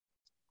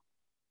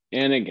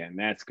And again,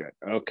 that's good.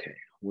 Okay,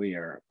 we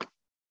are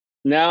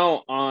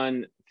now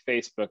on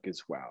Facebook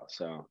as well.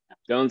 So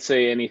don't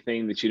say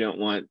anything that you don't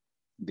want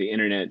the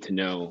internet to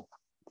know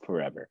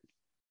forever.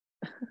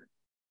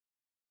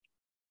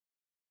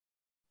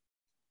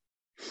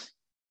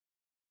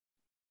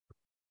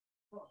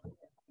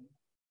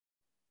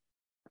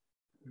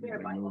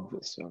 Move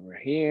this over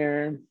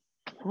here.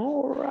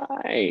 All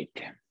right.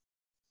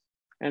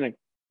 And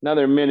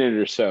another minute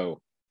or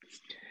so.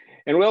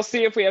 And we'll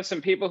see if we have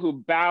some people who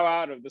bow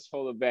out of this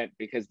whole event,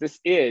 because this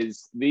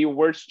is the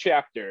worst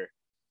chapter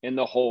in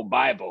the whole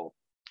Bible,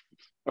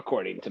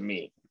 according to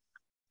me.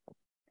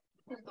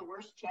 Is the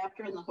worst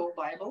chapter in the whole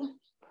Bible?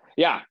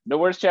 Yeah, the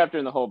worst chapter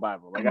in the whole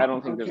Bible. Like, I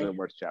don't think there's a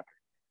worse chapter.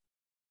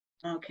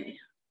 Okay.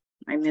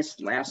 I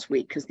missed last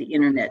week because the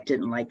internet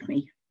didn't like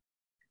me.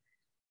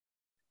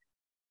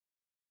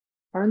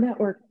 Our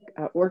network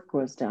at work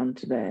was down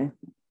today.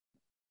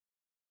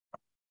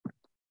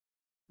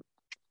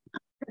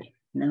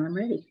 Now I'm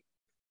ready.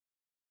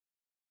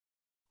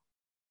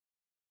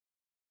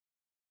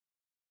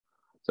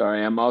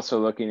 Sorry, I'm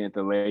also looking at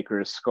the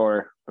Lakers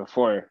score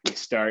before we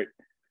start,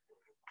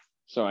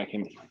 so I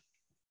can.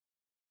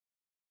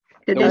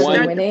 Did they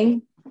start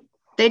winning?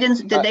 They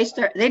didn't. Did they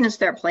start? They didn't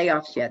start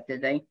playoffs yet,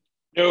 did they?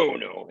 No.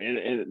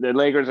 The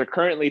Lakers are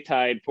currently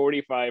tied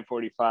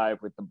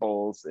 45-45 with the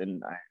Bulls,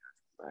 and I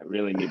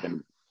really need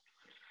them.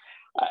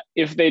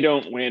 If they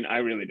don't win, I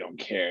really don't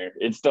care.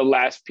 It's the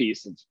last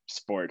piece of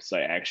sports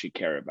I actually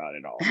care about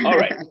at all. All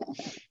right.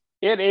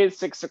 It is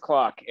 6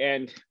 o'clock,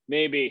 and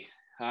maybe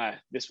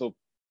this will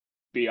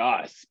be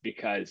us,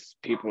 because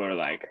people are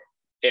like,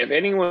 if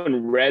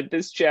anyone read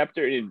this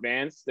chapter in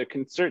advance, there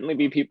can certainly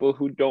be people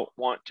who don't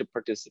want to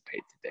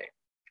participate today.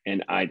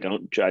 And I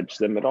don't judge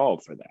them at all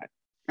for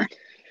that.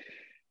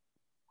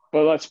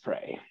 But let's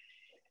pray.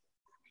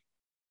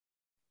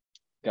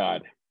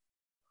 God,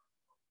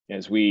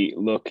 as we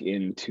look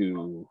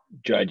into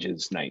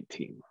Judges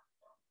 19,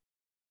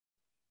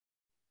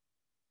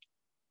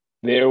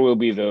 there will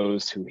be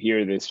those who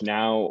hear this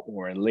now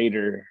or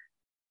later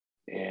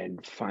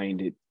and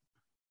find it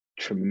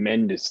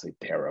tremendously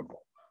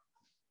terrible,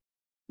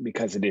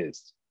 because it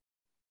is.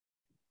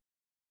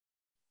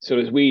 So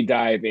as we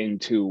dive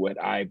into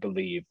what I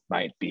believe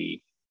might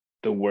be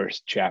the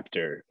worst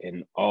chapter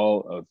in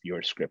all of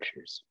your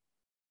scriptures,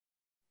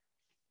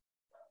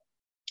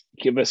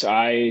 give us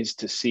eyes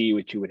to see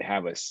what you would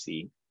have us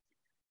see,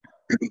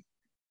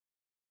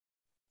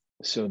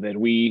 so that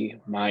we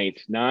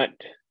might not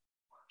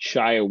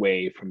shy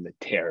away from the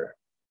terror,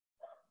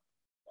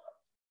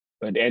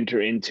 but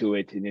enter into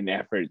it in an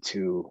effort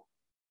to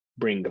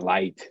bring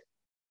light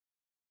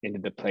into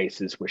the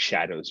places where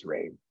shadows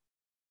reign.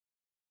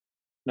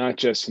 Not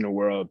just in a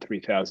world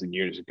 3,000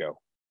 years ago,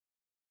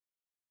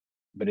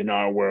 but in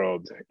our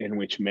world in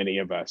which many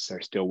of us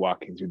are still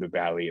walking through the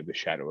valley of the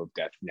shadow of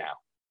death now.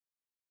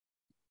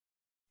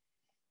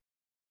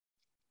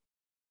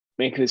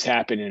 Make this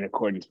happen in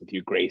accordance with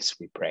your grace,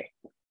 we pray.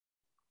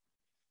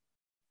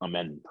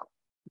 Amen.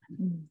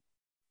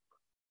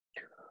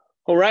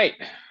 All right.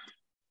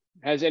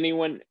 Has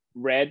anyone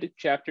read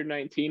chapter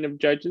 19 of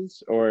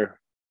Judges, or?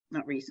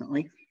 Not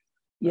recently.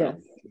 Yes.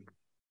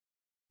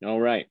 All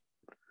right.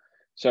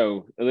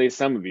 So at least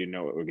some of you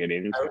know what we're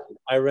getting into.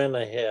 I ran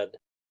ahead.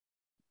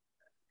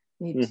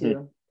 Me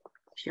too.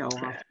 Show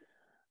off.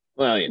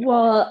 Well, you know.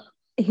 Well,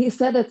 he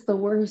said it's the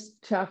worst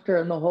chapter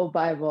in the whole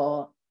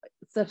Bible.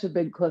 Such a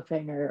big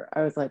cliffhanger.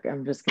 I was like,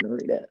 I'm just going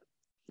to read it.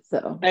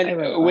 So,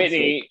 and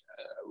Whitney,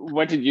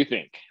 what did you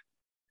think?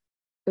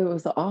 It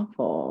was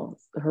awful,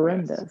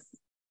 horrendous. Yes.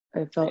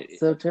 I felt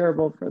so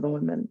terrible for the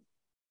women.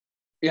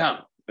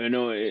 Yeah, I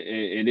know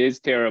it is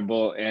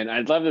terrible. And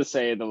I'd love to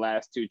say the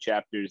last two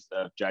chapters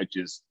of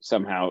Judges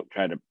somehow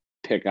try to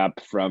pick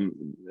up from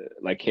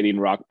like hitting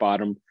rock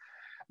bottom.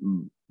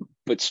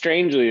 But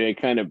strangely, they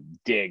kind of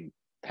dig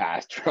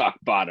past rock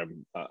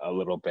bottom a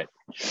little bit.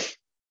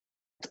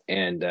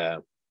 And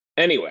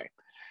anyway,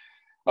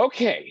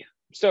 okay.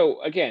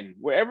 So again,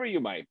 wherever you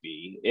might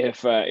be,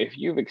 if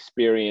you've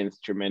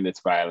experienced tremendous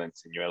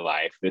violence in your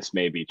life, this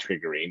may be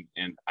triggering,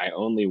 and I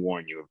only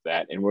warn you of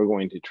that. And we're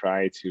going to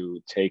try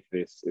to take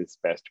this as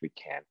best we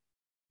can.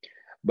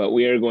 But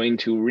we are going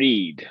to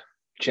read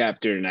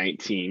chapter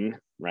 19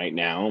 right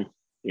now.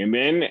 And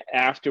then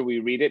after we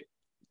read it,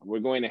 we're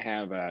going to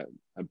have a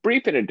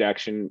brief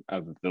introduction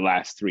of the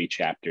last three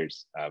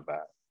chapters of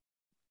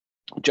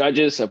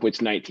Judges, of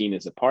which 19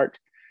 is a part.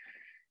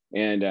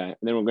 And then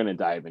we're going to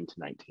dive into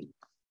 19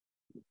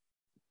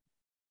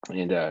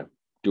 and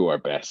do our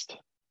best.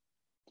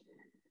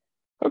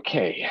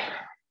 Okay.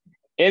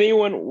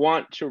 Anyone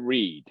want to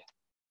read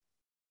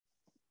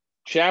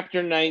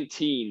chapter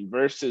 19,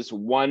 verses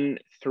 1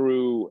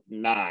 through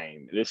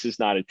 9? This is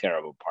not a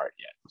terrible part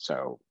yet,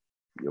 so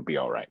you'll be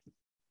all right.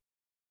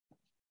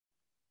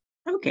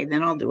 Okay,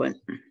 then I'll do it.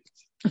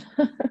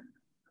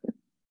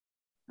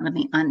 Let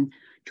me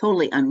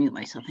totally unmute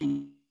myself.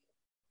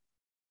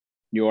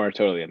 You are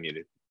totally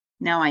unmuted.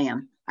 Now I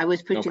am. I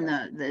was pushing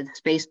the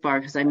space bar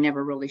because I'm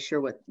never really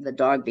sure what the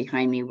dog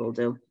behind me will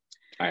do.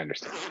 I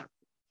understand.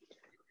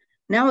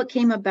 Now it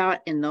came about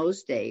in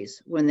those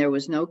days, when there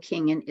was no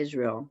king in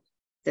Israel,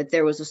 that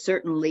there was a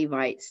certain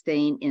Levite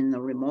staying in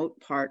the remote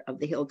part of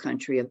the hill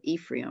country of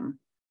Ephraim,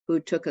 who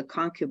took a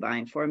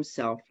concubine for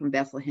himself from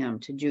Bethlehem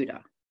to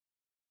Judah.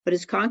 But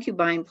his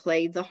concubine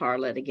played the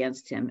harlot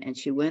against him, and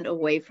she went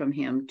away from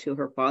him to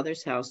her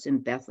father's house in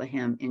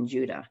Bethlehem in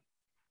Judah,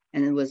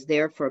 and was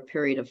there for a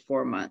period of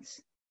 4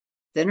 months.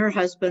 Then her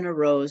husband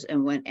arose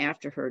and went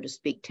after her to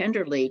speak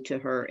tenderly to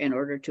her in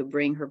order to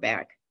bring her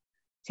back,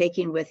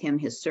 taking with him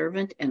his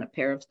servant and a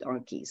pair of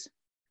donkeys.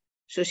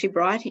 So she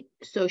brought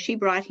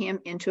him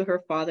into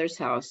her father's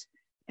house,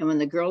 and when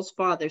the girl's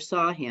father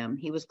saw him,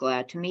 he was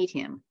glad to meet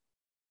him.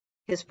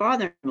 His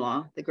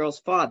father-in-law, the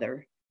girl's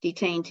father,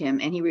 detained him,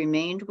 and he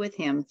remained with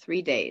him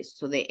 3 days.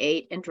 So they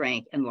ate and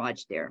drank and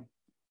lodged there.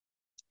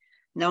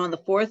 Now on the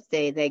 4th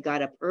day they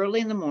got up early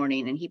in the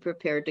morning, and he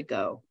prepared to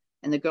go.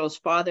 And the girl's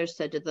father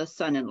said to the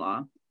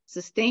son-in-law,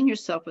 "Sustain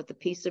yourself with a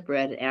piece of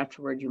bread, and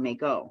afterward you may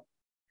go."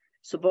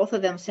 So both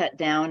of them sat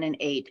down and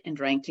ate and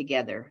drank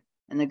together.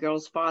 And the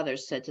girl's father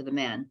said to the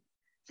man,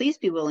 "Please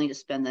be willing to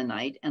spend the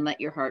night, and let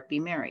your heart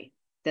be merry."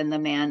 Then the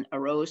man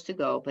arose to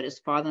go, but his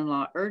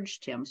father-in-law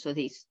urged him, so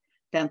he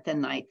spent the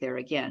night there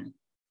again.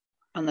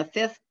 On the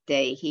 5th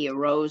day he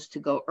arose to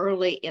go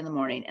early in the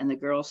morning, and the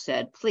girl's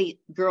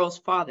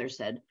father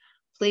said,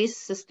 "Please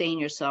sustain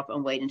yourself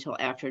and wait until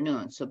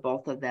afternoon." So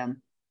both of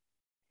them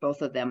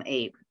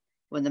ate.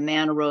 When the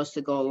man arose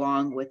to go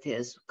along with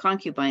his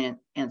concubine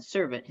and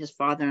servant, his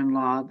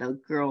father-in-law, the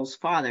girl's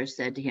father,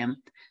 said to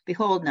him,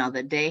 "Behold, now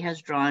the day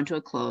has drawn to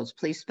a close.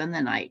 Please spend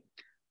the night.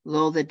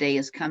 Lo, the day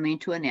is coming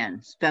to an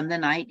end. Spend the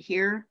night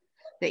here,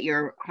 that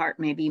your heart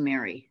may be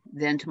merry.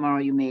 Then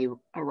tomorrow you may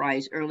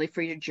arise early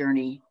for your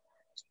journey,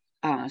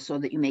 so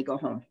that you may go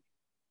home."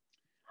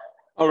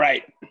 All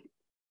right.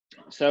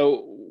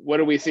 So what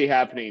do we see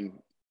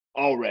happening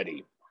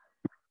already?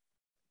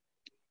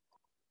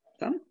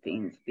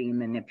 Something's being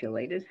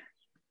manipulated.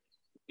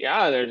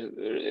 Yeah,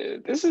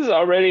 this is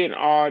already an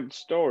odd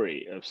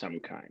story of some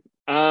kind.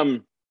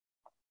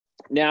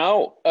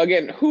 Now,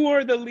 again, who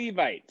are the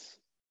Levites?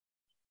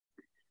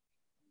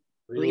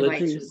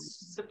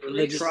 Levites,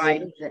 the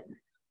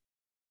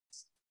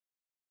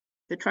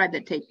tribe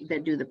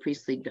that do the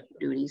priestly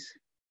duties.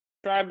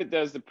 Tribe that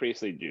does the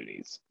priestly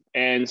duties.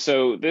 And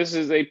so this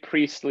is a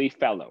priestly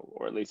fellow,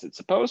 or at least it's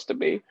supposed to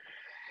be.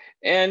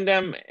 And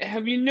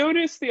have you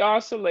noticed the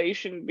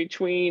oscillation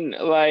between,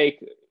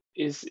 like,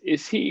 is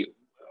he,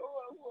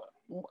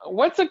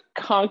 what's a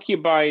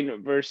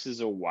concubine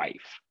versus a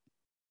wife?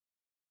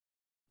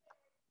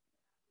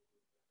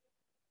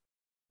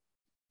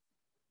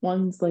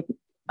 One's like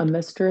a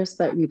mistress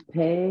that you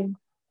pay.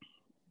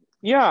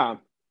 Yeah.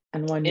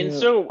 And one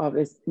you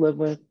obviously live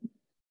with.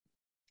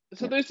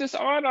 So there's this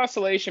odd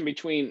oscillation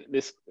between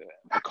this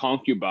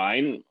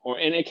concubine,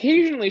 and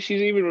occasionally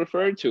she's even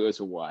referred to as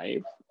a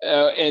wife,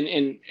 and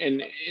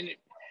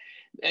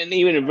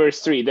even in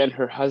verse 3, then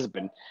her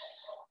husband.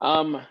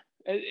 And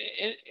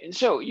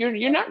so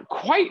you're not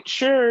quite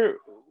sure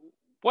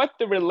what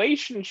the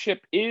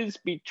relationship is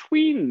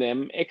between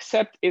them,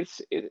 except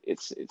it's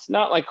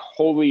not like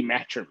holy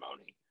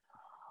matrimony.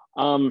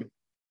 And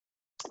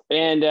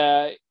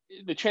the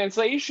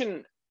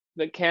translation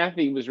that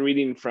Kathy was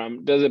reading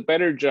from does a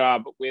better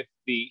job with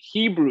the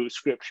Hebrew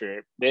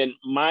scripture than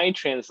my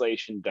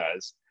translation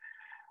does,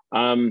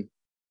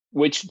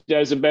 which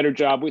does a better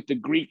job with the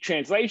Greek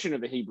translation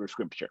of the Hebrew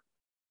scripture.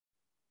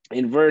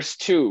 In verse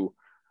 2,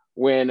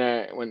 when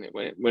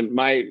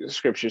my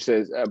scripture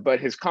says, "But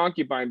his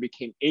concubine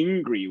became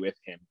angry with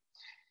him,"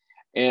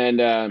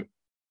 and the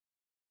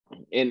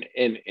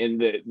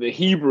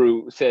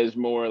Hebrew says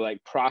more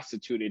like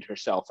prostituted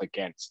herself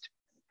against.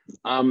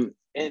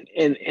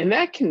 And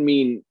that can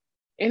mean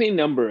any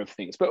number of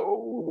things, but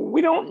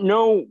we don't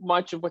know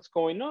much of what's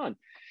going on.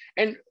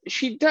 And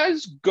she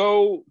does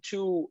go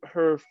to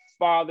her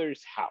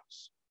father's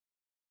house.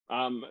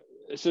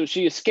 So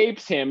she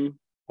escapes him,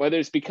 whether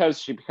it's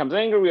because she becomes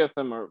angry with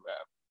him or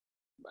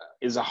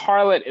is a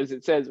harlot, as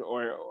it says,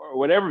 or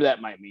whatever that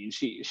might mean.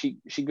 She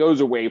goes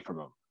away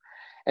from him.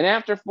 And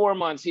after 4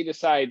 months, he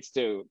decides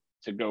to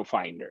go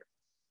find her.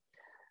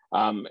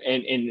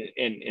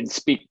 And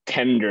speak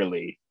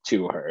tenderly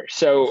to her.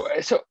 So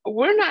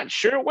we're not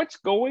sure what's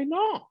going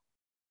on.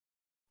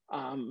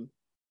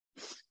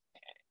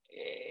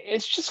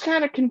 It's just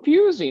kind of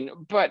confusing,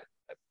 but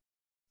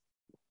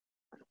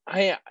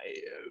I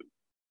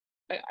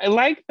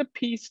like the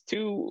piece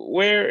too,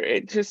 where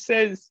it just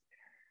says,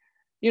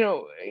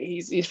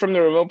 he's from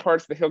the remote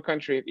parts of the hill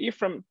country of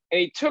Ephraim, and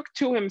he took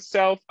to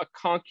himself a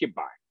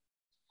concubine.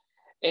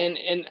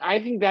 And I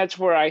think that's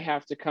where I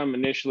have to come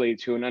initially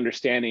to an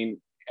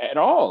understanding at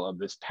all of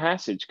this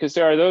passage, because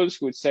there are those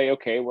who would say,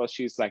 okay, well,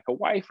 she's like a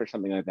wife or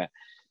something like that.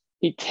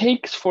 He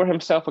takes for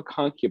himself a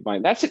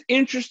concubine. That's an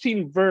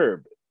interesting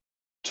verb,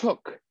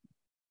 took.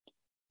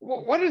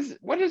 What does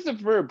the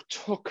verb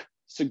took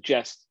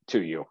suggest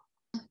to you?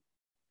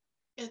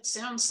 It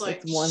sounds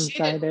like it's one-sided.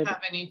 She didn't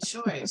have any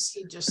choice.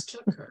 He just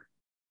took her.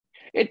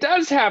 It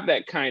does have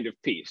that kind of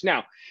peace.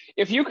 Now,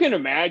 if you can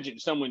imagine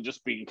someone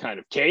just being kind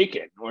of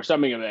taken or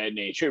something of that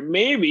nature,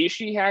 maybe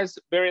she has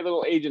very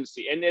little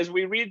agency. And as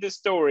we read the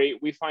story,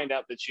 we find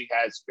out that she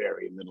has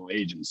very little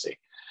agency.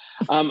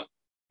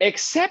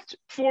 Except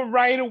for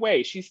right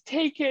away, she's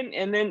taken,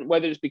 and then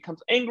whether it becomes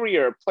angry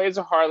or plays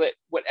a harlot,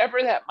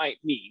 whatever that might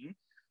mean,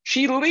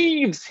 she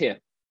leaves him.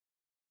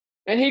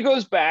 And he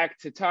goes back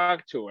to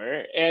talk to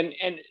her. And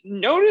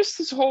notice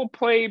this whole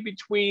play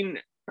between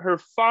her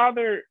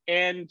father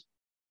and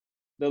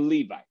the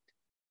Levite.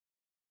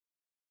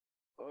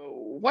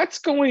 What's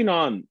going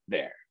on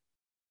there?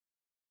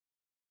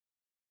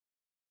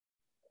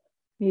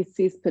 He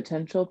sees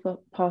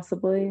potential,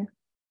 possibly.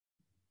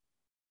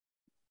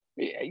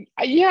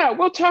 Yeah,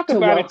 we'll talk to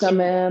about welcome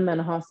him and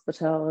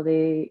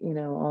hospitality,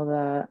 all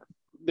that.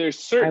 There's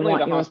certainly I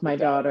want you with my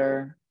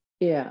daughter.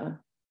 Yeah.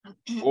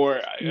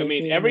 Or I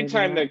mean, every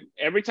time the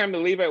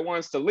Levite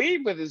wants to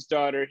leave with his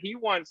daughter, he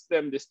wants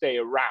them to stay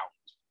around.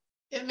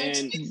 It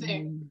makes me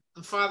think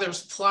the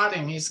father's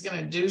plotting. He's going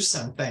to do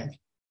something.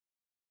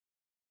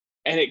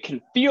 And it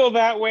can feel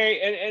that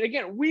way. And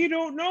again, we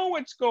don't know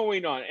what's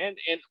going on. And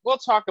we'll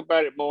talk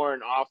about it more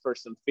and offer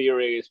some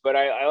theories. But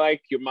I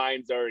like your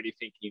mind's already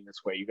thinking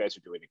this way. You guys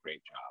are doing a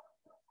great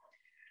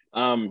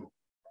job.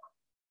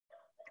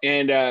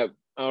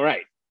 All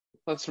right,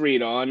 let's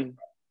read on.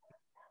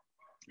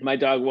 My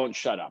dog won't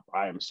shut up.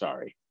 I am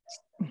sorry.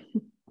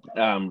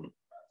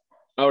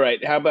 All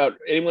right, how about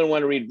anyone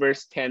want to read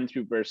verse 10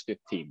 through verse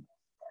 15?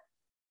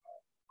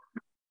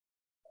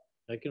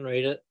 I can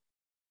read it.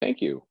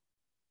 Thank you.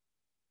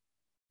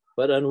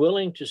 But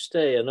unwilling to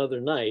stay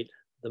another night,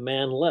 the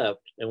man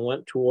left and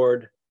went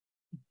toward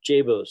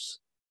Jebus,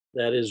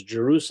 that is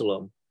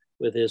Jerusalem,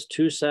 with his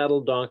 2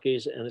 saddled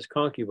donkeys and his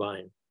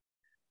concubine.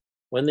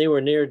 When they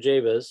were near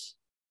Jebus,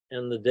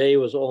 and the day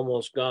was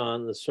almost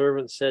gone, the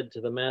servant said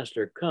to the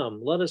master,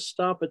 "Come, let us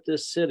stop at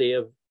this city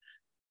of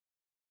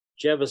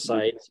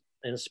Jebusites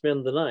and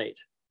spend the night."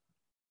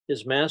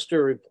 His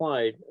master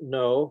replied,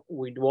 "No,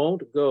 we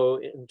won't go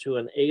into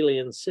an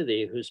alien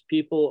city whose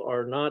people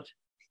are not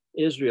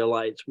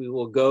Israelites. We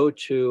will go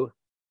to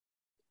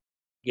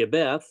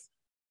Gibeah.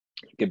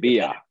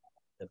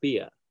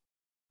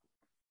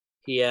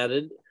 He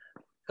added,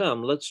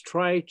 "Come, let's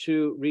try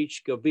to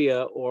reach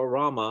Gibeah or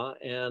Ramah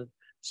and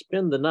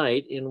spend the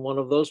night in one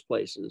of those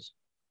places."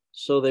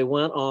 So they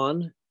went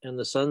on, and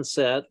the sun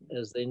set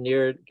as they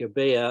neared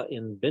Gibeah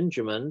in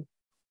Benjamin.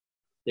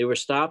 They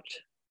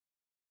stopped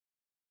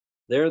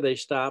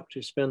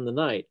to spend the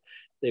night.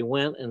 They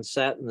went and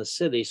sat in the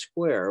city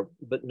square,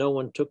 but no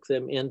one took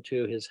them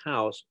into his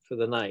house for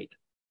the night.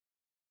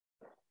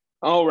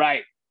 All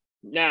right.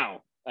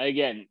 Now,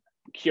 again,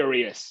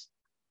 curious.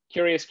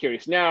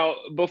 Now,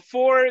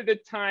 before the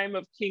time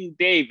of King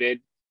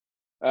David,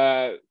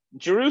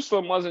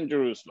 Jerusalem wasn't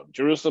Jerusalem.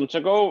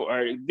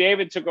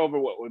 David took over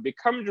what would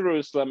become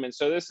Jerusalem. And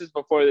so this is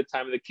before the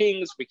time of the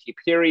kings. We keep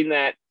hearing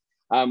that.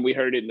 We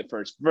heard it in the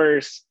first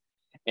verse.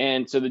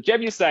 And so the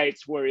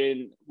Jebusites were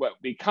in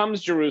what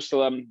becomes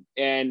Jerusalem,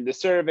 and the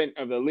servant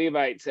of the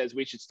Levite says,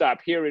 "We should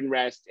stop here and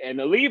rest." And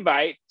the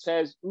Levite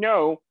says,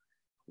 "No,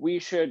 we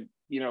should,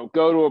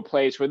 go to a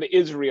place where the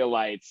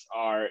Israelites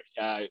are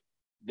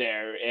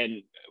there,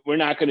 and we're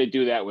not going to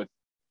do that with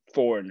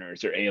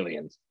foreigners or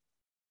aliens."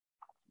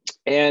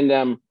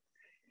 And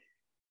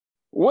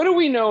what do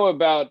we know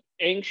about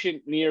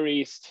ancient Near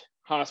East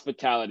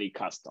hospitality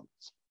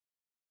customs?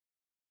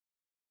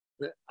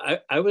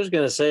 I was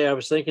going to say, I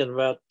was thinking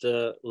about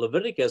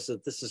Leviticus,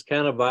 that this is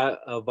kind of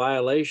a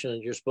violation,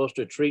 and you're supposed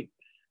to treat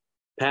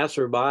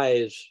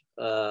passerbys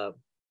as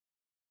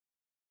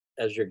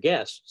your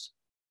guests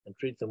and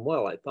treat them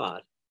well, I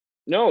thought.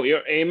 No,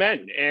 you're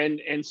amen.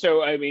 And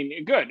so, I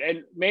mean, good.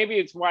 And maybe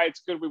it's why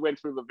it's good we went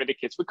through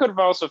Leviticus. We could have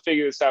also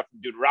figured this out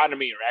from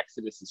Deuteronomy or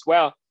Exodus as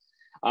well.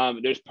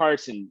 There's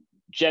parts in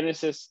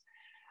Genesis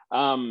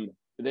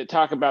that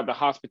talk about the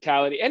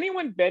hospitality.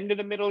 Anyone been to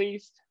the Middle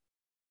East?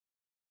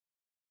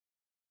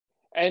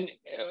 And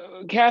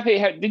Kathy,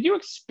 did you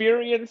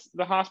experience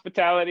the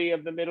hospitality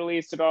of the Middle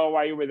East at all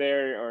while you were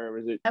there, or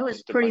was it? I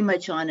was pretty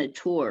much on a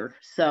tour,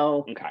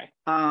 so okay.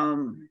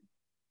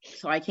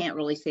 So I can't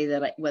really say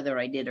that whether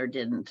I did or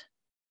didn't.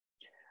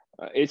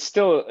 It's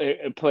still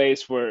a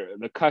place where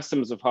the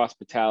customs of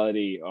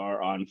hospitality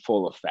are on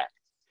full effect.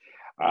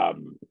 How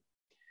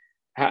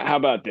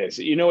about this?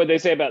 You know what they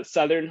say about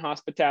Southern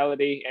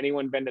hospitality?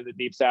 Anyone been to the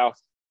Deep South?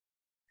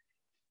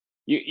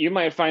 You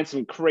might find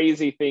some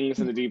crazy things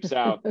in the Deep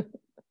South,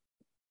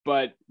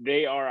 but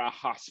they are a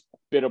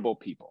hospitable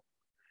people.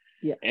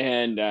 Yeah.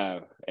 And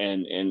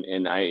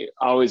I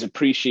always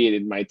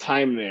appreciated my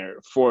time there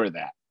for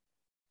that.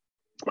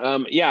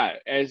 Yeah,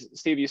 as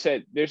Steve, you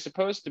said, they're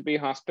supposed to be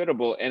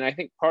hospitable. And I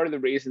think part of the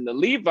reason the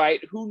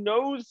Levite, who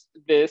knows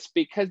this,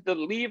 because the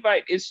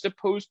Levite is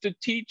supposed to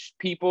teach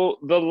people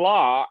the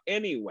law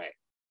anyway.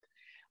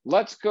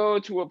 Let's go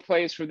to a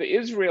place where the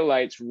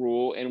Israelites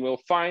rule, and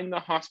we'll find the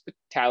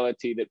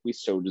hospitality that we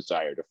so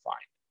desire to find.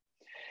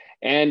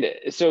 And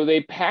so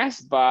they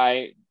passed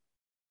by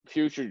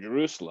future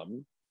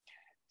Jerusalem,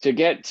 to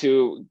get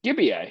to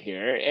Gibeah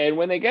here. And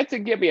when they get to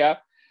Gibeah,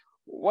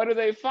 what do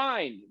they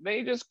find?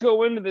 They just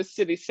go into the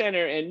city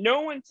center and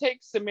no one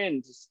takes them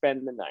in to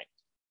spend the night.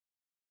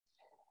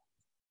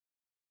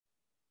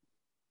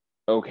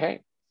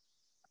 Okay.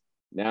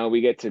 Now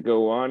we get to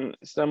go on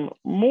some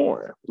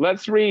more.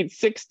 Let's read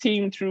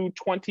 16 through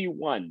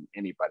 21.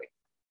 Anybody?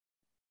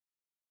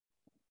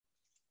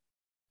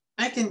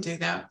 I can do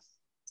that.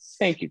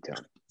 Thank you,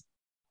 Tony.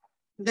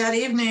 That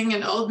evening,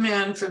 an old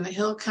man from the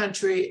hill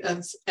country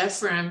of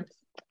Ephraim,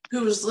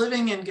 who was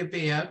living in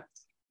Gibeah,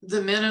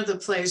 the men of the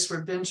place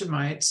were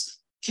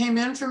Benjamites, came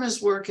in from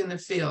his work in the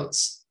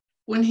fields.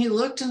 When he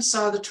looked and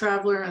saw the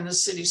traveler in the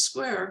city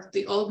square,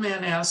 the old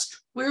man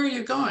asked, "Where are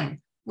you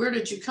going? Where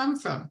did you come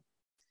from?"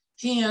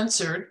 He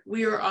answered,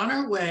 "We are on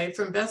our way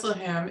from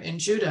Bethlehem in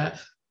Judah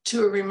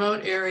to a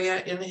remote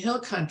area in the hill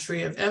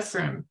country of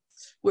Ephraim,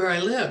 where I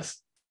live.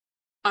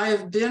 I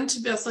have been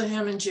to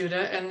Bethlehem in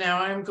Judah, and now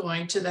I am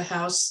going to the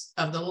house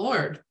of the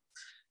Lord.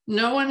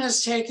 No one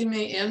has taken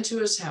me into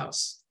his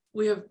house.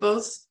 We have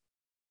both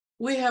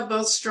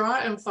straw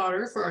and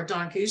fodder for our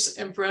donkeys,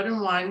 and bread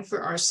and wine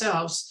for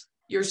ourselves,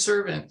 your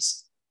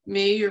servants,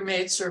 me, your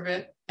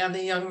maidservant, and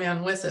the young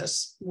man with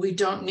us. We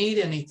don't need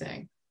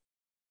anything."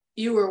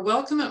 "You are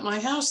welcome at my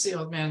house," the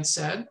old man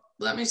said.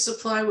 "Let me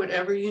supply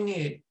whatever you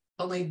need.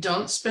 Only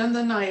don't spend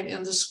the night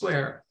in the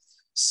square."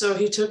 So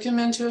he took him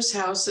into his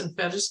house and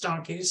fed his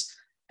donkeys,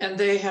 and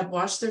they had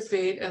washed their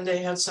feet, and they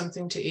had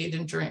something to eat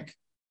and drink.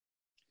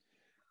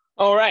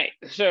 All right.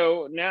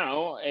 So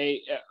now,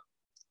 again,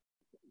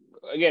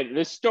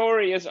 the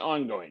story is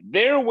ongoing.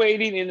 They're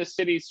waiting in the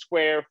city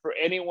square for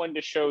anyone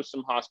to show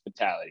some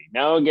hospitality.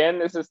 Now, again,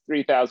 this is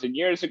 3,000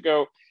 years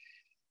ago.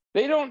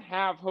 They don't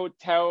have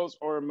hotels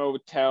or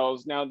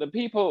motels. Now, the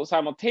people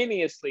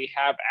simultaneously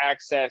have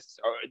access,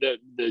 or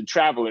the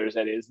travelers,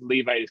 that is,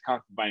 Levite, his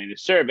concubine, and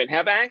his servant,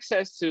 have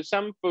access to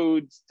some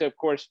foods to, of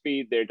course,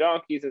 feed their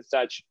donkeys and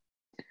such.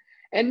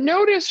 And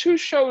notice who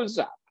shows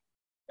up.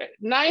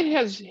 Night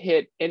has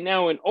hit, and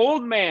now an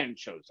old man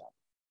shows up.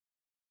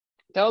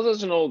 Tells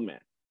us an old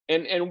man.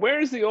 And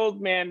where's the old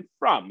man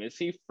from? Is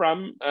he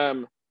from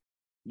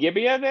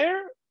Gibeah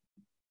there?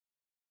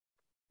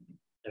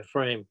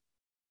 Ephraim.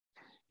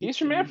 He's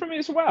from Ephraim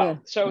as well. Yeah.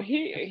 So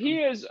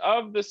he is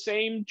of the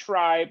same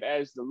tribe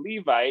as the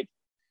Levite.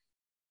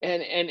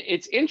 And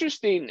it's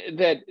interesting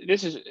that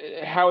this is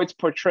how it's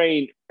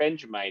portraying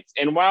Benjamites.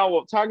 And while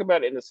we'll talk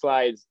about it in the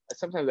slides,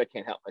 sometimes I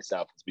can't help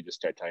myself as we just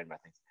start talking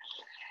about things.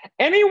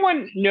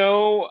 Anyone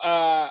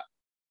know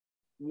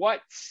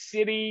what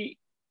city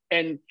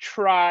and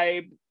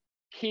tribe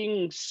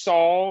King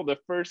Saul, the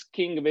first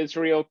king of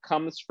Israel,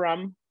 comes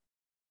from?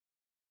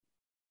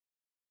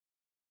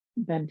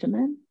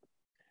 Benjamin?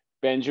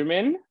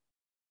 Benjamin?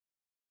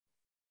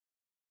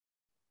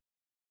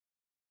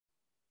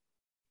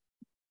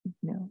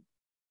 No.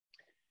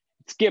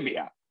 It's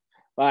Gibeah.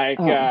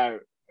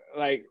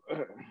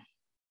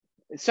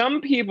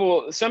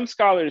 Some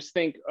scholars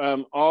think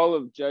all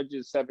of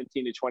Judges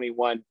 17 to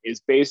 21 is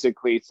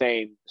basically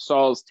saying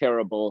Saul's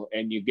terrible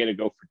and you get to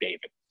go for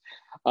David.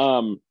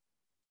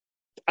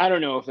 I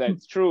don't know if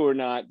that's true or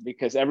not,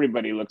 because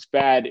everybody looks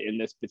bad in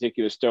this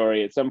particular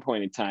story at some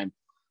point in time.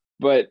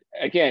 But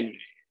again,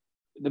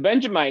 the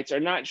Benjamites are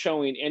not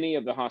showing any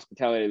of the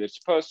hospitality they're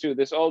supposed to.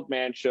 This old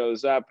man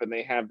shows up and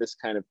they have this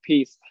kind of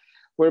peace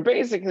where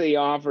basically he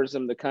offers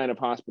them the kind of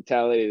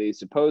hospitality that he's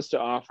supposed to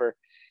offer.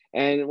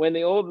 And when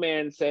the old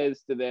man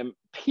says to them,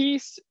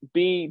 "Peace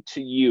be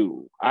to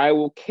you, I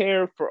will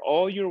care for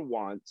all your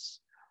wants,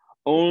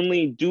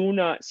 only do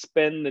not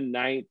spend the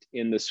night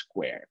in the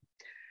square."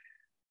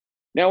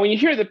 Now, when you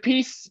hear the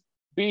 "peace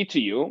be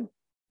to you,"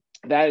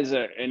 that is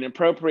an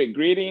appropriate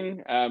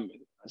greeting.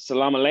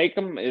 Salam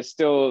alaikum is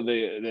still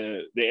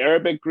the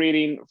Arabic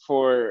greeting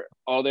for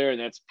all there, and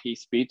that's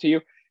 "peace be to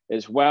you"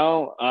 as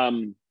well.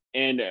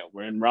 And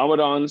we're in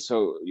Ramadan,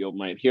 so you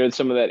might hear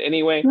some of that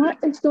anyway. What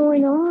is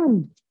going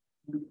on?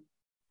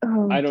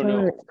 Oh, I don't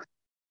know.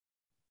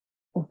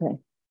 Okay.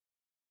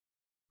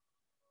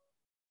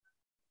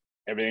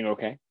 Everything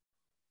okay?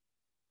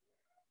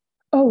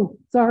 Oh,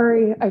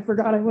 sorry. I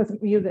forgot I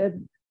wasn't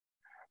muted.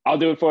 I'll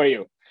do it for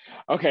you.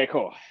 Okay,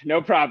 cool.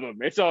 No problem.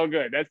 It's all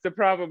good. That's the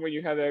problem when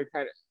you have that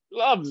kind of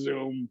love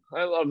Zoom.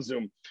 I love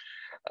Zoom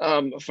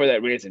for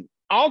that reason.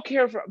 I'll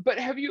care for, but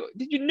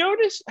did you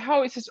notice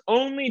how it says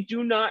only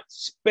do not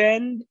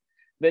spend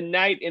the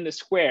night in the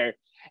square?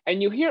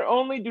 And you hear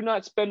only do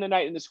not spend the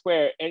night in the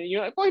square. And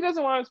you're like, well, he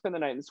doesn't want to spend the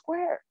night in the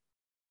square.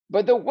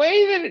 But the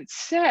way that it's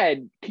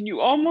said, can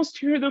you almost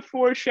hear the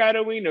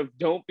foreshadowing of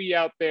don't be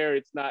out there,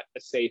 it's not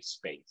a safe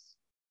space.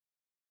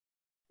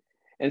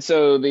 And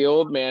so the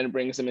old man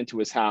brings them into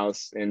his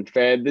house and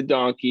fed the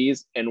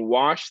donkeys and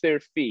washed their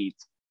feet,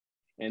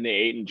 and they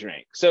ate and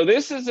drank. So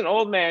this is an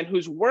old man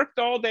who's worked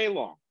all day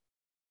long,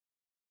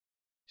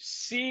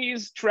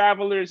 sees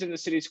travelers in the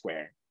city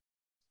square.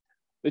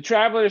 The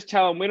travelers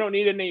tell him, we don't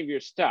need any of your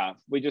stuff.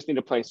 We just need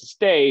a place to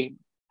stay.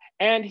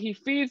 And he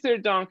feeds their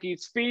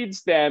donkeys,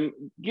 feeds them,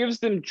 gives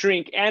them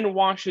drink, and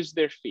washes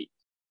their feet.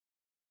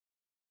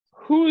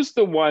 Who's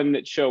the one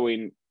that's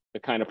showing the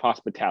kind of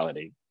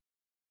hospitality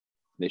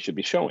they should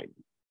be showing.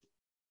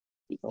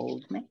 The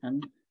old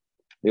man.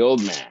 The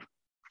old man,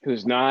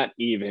 who's not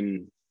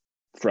even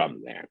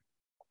from there.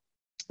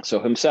 So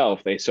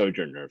himself a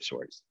sojourner of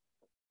sorts.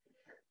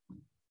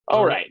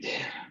 All right.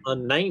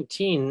 On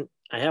 19,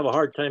 I have a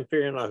hard time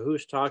figuring out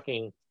who's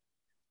talking,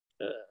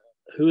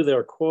 who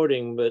they're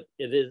quoting, but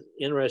it is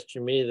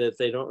interesting to me that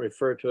they don't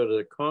refer to it as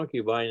a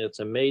concubine, it's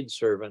a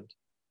maidservant.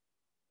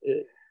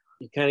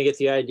 You kind of get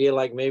the idea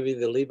like maybe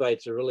the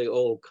Levite's a really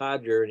old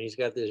codger and he's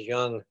got this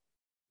young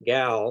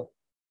gal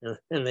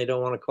and they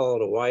don't want to call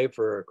it a wife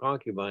or a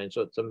concubine,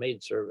 so it's a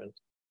maidservant.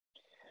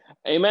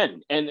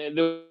 Amen. And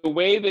the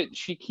way that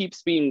she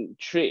keeps being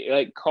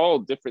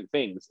called different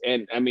things.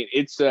 And I mean,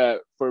 it's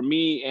for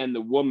me and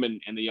the woman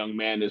and the young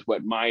man is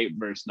what my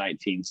verse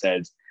 19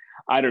 says.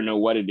 I don't know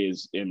what it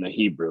is in the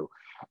Hebrew,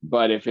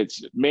 but if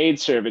it's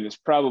maidservant, it's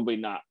probably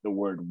not the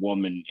word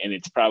woman, and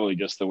it's probably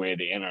just the way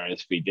the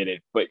NRSV did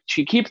it. But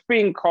she keeps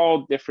being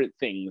called different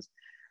things.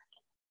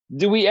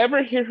 Do we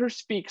ever hear her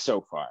speak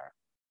so far?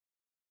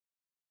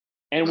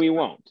 And we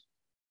won't.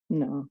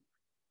 No.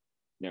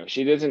 No,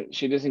 she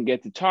doesn't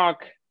get to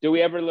talk. Do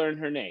we ever learn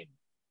her name?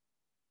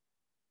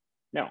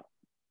 No.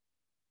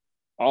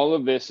 All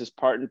of this is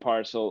part and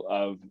parcel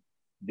of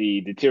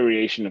the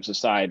deterioration of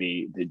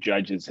society that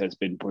Judges has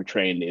been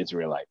portraying the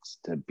Israelites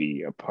to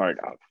be a part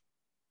of.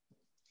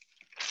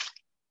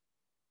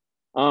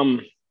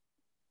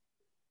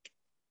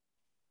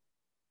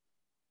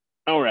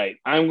 All right,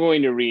 I'm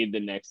going to read the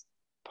next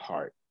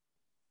part.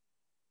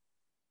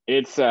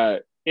 It's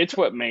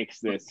what makes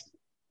this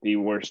the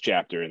worst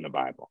chapter in the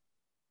Bible.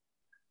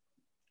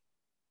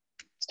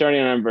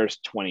 Starting on verse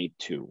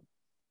 22.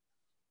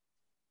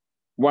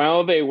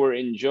 While they were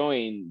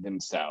enjoying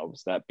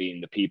themselves, that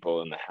being the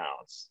people in the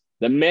house,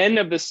 the men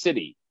of the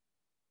city,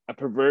 a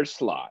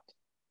perverse lot,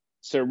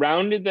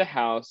 surrounded the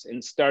house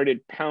and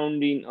started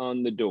pounding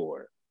on the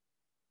door.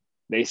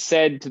 They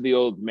said to the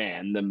old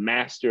man, the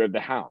master of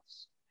the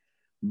house,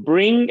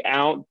 "Bring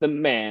out the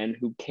man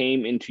who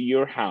came into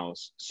your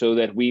house so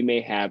that we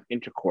may have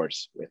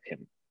intercourse with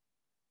him."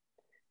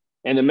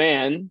 And the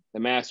man, the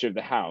master of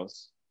the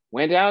house,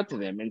 went out to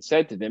them and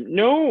said to them,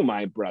 "No,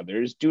 my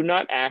brothers, do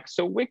not act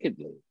so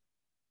wickedly,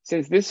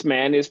 since this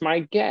man is my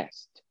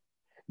guest.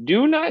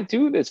 Do not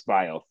do this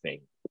vile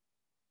thing.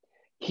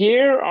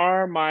 Here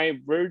are my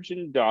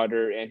virgin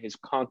daughter and his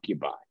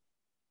concubine.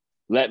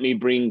 Let me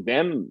bring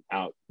them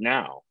out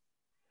now.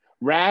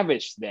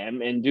 Ravish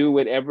them and do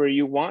whatever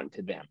you want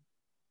to them.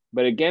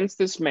 But against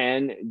this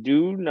man,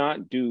 do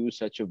not do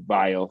such a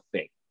vile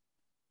thing."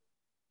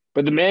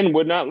 But the men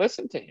would not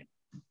listen to him.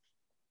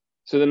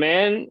 So the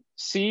man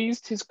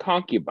seized his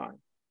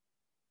concubine,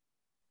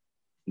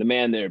 the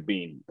man there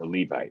being the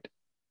Levite,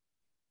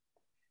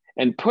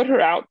 and put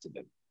her out to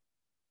them.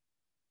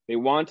 They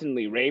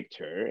wantonly raped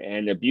her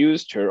and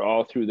abused her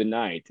all through the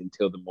night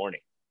until the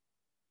morning.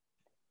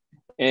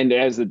 And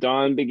as the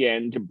dawn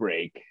began to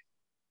break,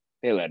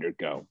 they let her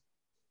go.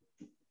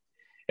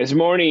 As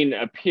morning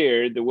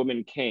appeared, the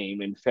woman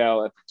came and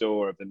fell at the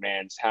door of the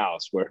man's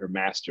house where her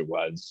master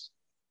was,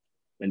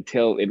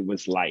 until it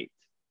was light.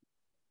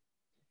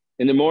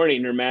 In the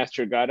morning, her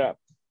master got up,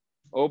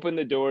 opened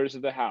the doors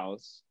of the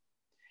house,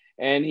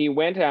 and he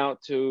went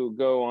out to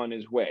go on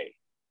his way.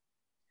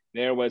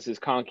 There was his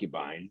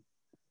concubine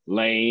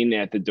laying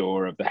at the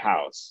door of the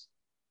house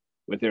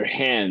with her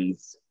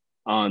hands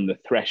on the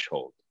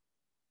threshold.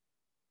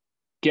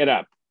 "Get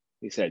up,"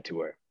 he said to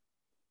her.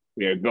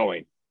 "We are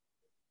going."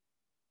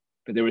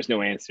 But there was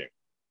no answer.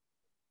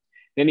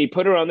 Then he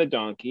put her on the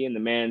donkey, and the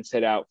man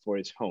set out for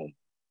his home.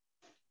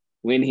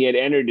 When he had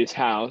entered his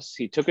house,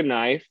 he took a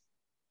knife,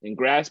 and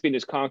grasping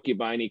his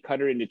concubine, he cut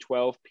her into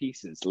 12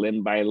 pieces,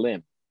 limb by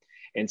limb,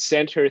 and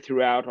sent her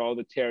throughout all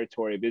the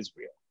territory of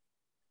Israel.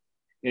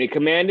 And he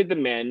commanded the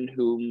men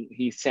whom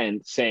he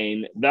sent,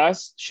 saying,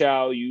 "Thus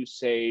shall you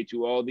say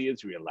to all the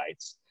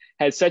Israelites,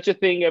 has such a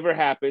thing ever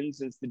happened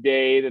since the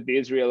day that the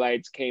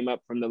Israelites came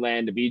up from the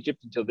land of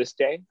Egypt until this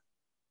day?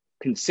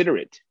 Consider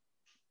it,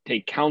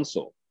 take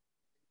counsel,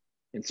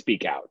 and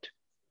speak out."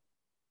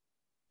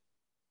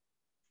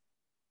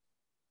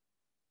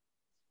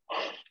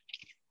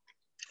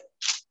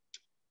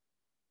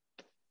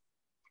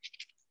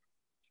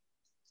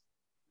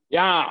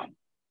 Yeah.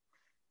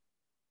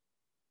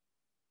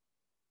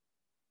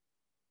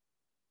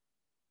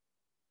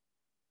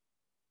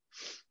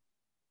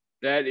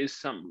 That is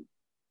something.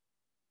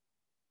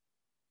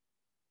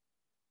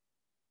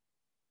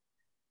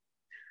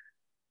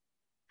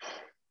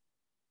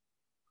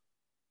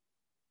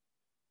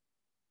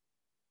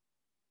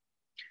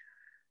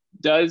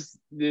 Does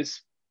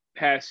this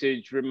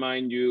passage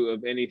remind you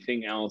of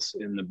anything else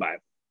in the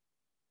Bible?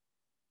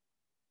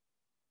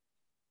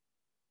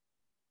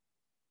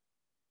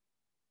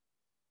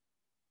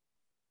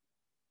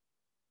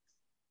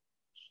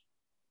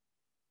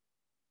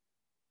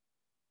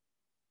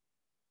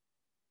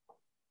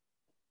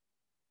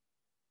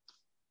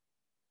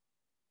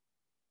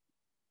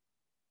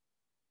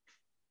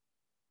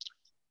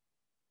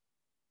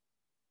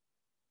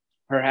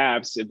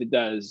 Perhaps, if it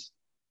does,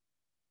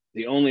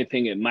 the only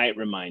thing it might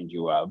remind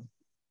you of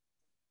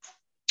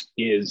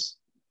is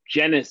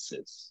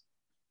Genesis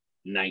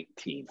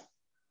 19.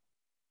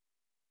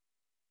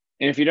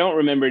 And if you don't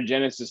remember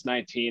Genesis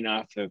 19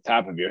 off the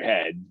top of your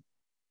head,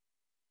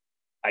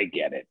 I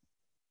get it.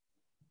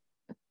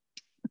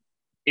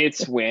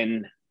 It's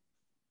when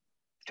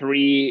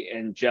three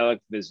angelic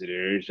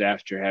visitors,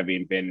 after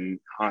having been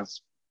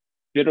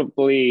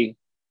hospitably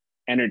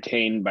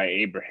entertained by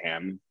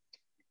Abraham,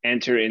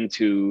 enter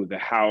into the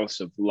house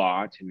of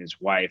Lot and his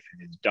wife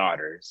and his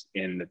daughters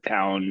in the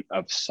town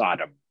of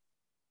Sodom.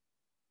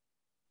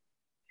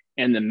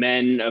 And the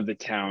men of the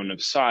town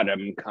of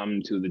Sodom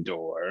come to the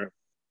door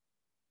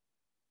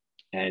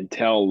and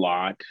tell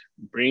Lot,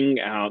 bring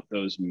out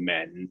those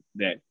men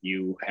that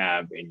you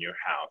have in your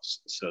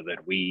house so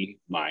that we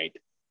might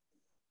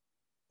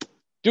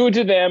do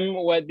to them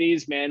what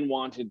these men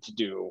wanted to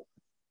do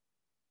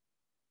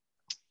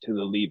to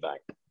the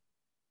Levite.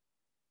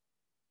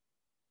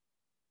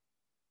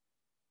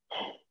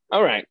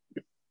 All right,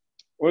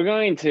 we're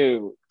going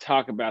to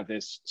talk about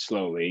this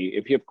slowly.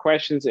 If you have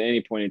questions at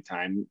any point in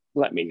time,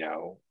 let me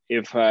know.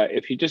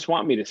 If you just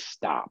want me to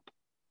stop,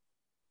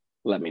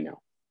 let me know.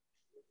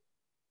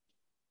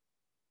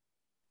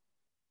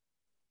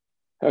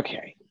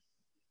 Okay.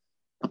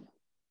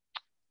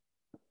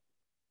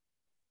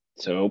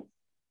 So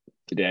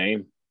today,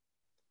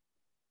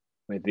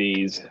 with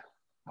these,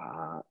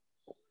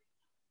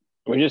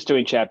 we're just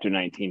doing chapter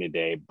 19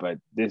 today, but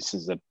this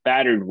is a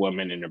battered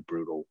woman in a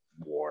brutal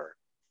war.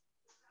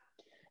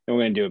 And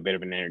we're going to do a bit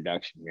of an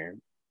introduction here.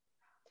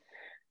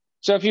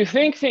 So if you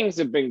think things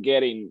have been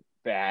getting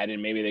bad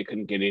and maybe they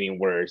couldn't get any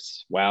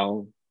worse,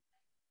 well,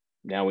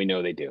 now we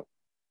know they do.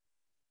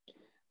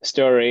 The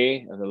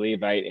story of the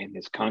Levite and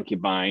his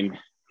concubine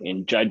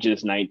in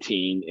Judges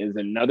 19 is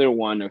another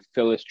one of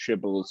Phyllis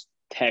Tribble's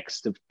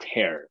text of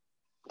terror.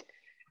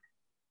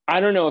 I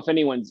don't know if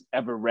anyone's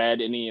ever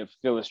read any of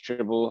Phyllis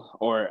Tribble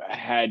or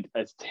had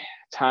a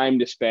time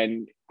to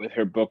spend with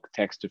her book,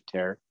 Text of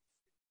Terror.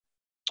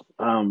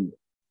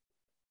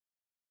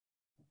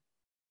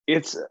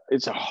 It's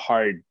a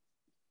hard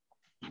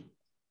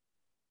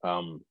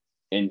and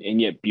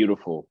yet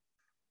beautiful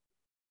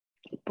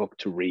book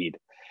to read,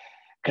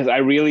 because I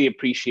really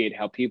appreciate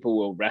how people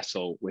will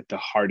wrestle with the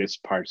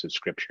hardest parts of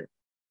Scripture.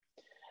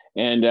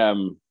 And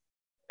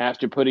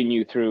after putting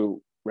you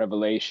through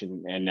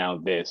Revelation and now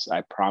this,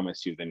 I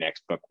promise you the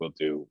next book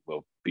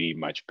will be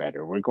much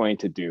better. We're going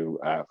to do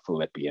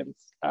Philippians,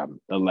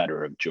 the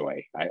letter of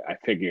joy. I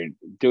figured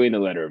doing the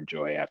letter of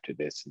joy after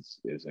this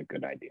is a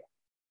good idea.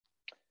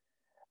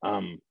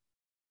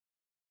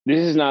 This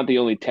is not the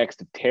only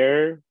text of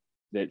terror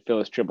that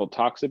Phyllis Tribble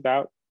talks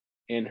about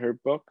in her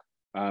book,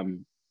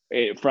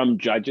 from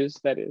Judges,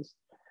 that is.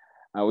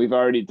 We've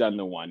already done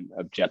the one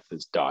of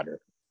Jephthah's daughter.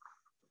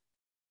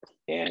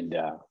 And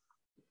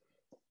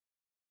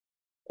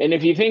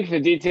if you think the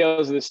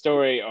details of the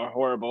story are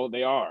horrible,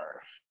 they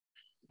are.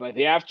 But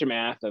the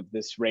aftermath of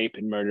this rape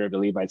and murder of the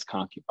Levite's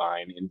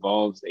concubine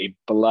involves a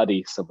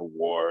bloody civil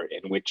war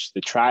in which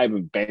the tribe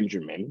of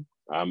Benjamin,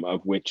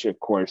 of which, of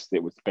course,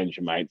 it was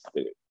Benjamites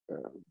that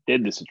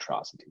did this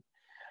atrocity,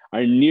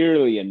 are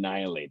nearly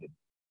annihilated.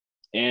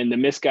 And the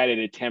misguided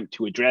attempt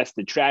to address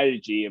the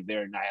tragedy of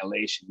their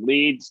annihilation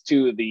leads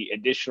to the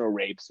additional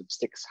rapes of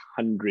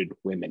 600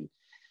 women.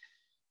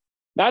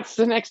 That's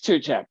the next two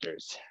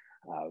chapters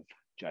of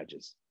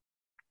Judges.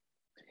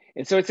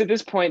 And so it's at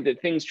this point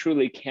that things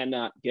truly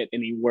cannot get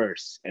any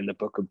worse, and the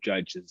book of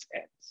Judges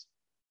ends.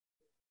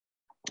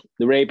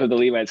 The rape of the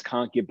Levite's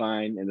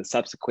concubine and the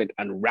subsequent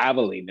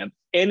unraveling of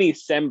any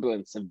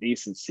semblance of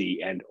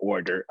decency and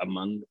order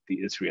among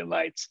the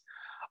Israelites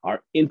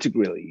are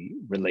integrally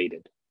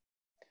related.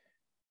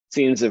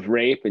 Scenes of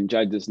rape in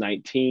Judges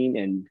 19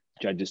 and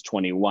Judges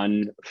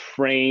 21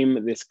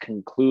 frame this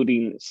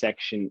concluding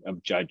section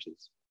of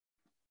Judges.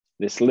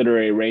 This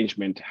literary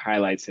arrangement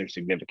highlights their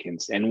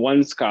significance, and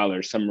one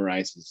scholar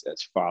summarizes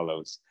as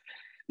follows.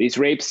 These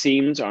rape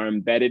scenes are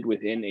embedded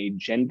within a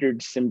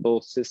gendered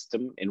symbol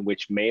system in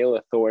which male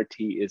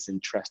authority is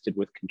entrusted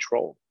with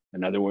control.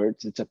 In other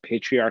words, it's a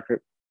patriarchal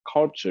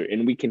culture,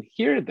 and we can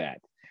hear that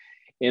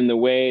in the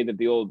way that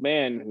the old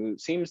man, who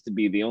seems to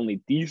be the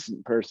only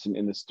decent person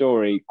in the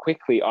story,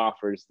 quickly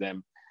offers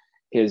them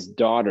his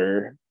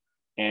daughter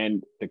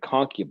and the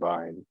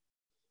concubine,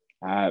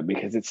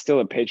 because it's still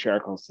a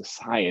patriarchal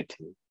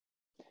society.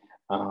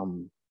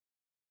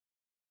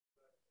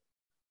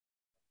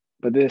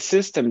 But the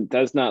system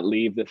does not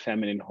leave the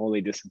feminine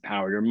wholly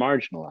disempowered or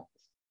marginalized.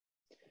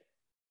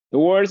 The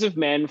wars of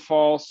men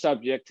fall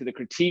subject to the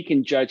critique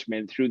and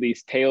judgment through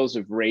these tales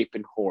of rape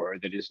and horror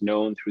that is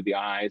known through the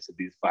eyes of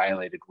these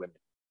violated women.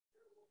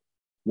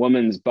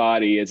 Woman's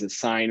body is a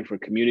sign for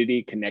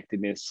community,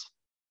 connectedness,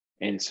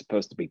 and it's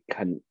supposed to be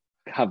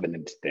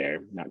covenant there,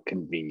 not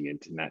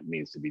convenient, and that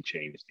needs to be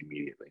changed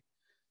immediately.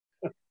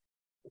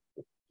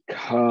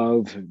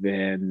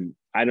 Covenant.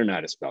 I don't know how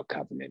to spell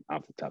covenant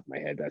off the top of my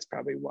head. That's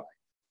probably why.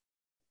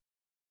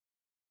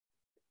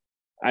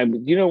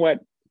 You know what?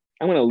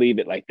 I'm going to leave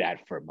it like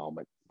that for a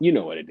moment. You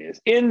know what it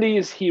is. In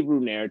these Hebrew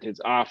narratives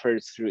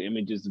offers through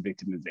images of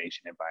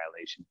victimization and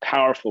violation,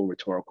 powerful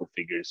rhetorical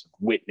figures of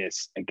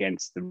witness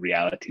against the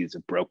realities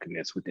of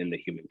brokenness within the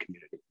human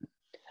community.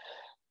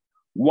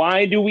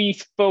 Why do we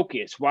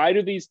focus? Why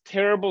do these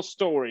terrible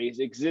stories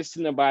exist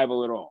in the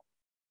Bible at all?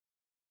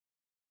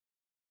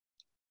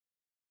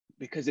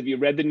 Because have you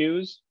read the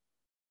news?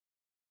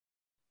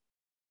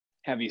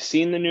 Have you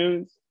seen the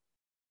news?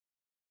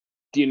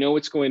 Do you know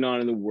what's going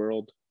on in the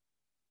world?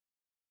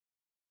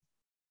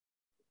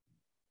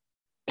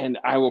 And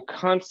I will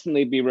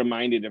constantly be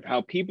reminded of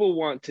how people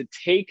want to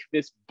take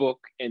this book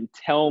and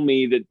tell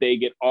me that they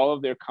get all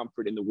of their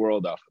comfort in the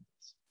world off of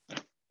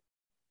this.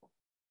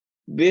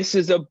 This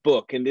is a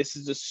book and this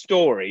is a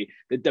story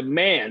that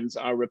demands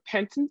our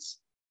repentance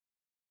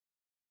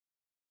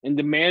and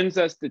demands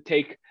us to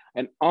take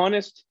an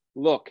honest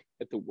look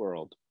at the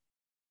world.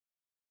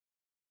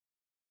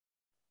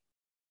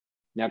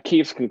 Now,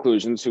 Keith's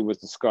conclusions, who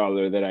was the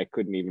scholar that I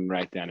couldn't even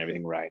write down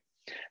everything right,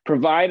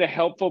 provide a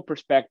helpful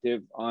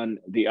perspective on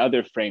the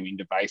other framing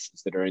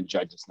devices that are in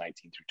Judges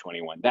 19 through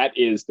 21. That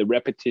is the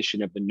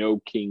repetition of the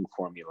no king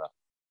formula.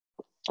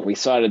 We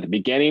saw it at the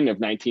beginning of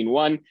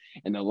 19:1,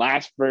 and the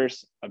last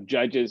verse of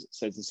Judges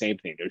says the same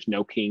thing. There's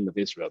no king of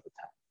Israel at the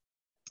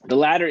time. The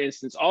latter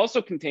instance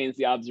also contains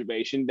the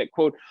observation that,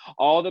 quote,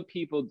 all the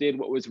people did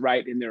what was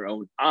right in their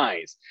own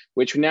eyes,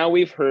 which now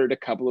we've heard a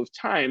couple of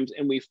times.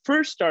 And we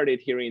first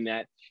started hearing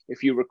that,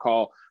 if you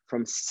recall,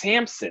 from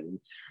Samson,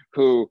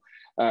 who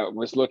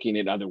was looking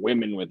at other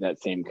women with that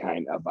same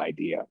kind of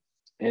idea.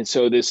 And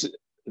so this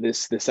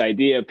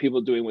idea of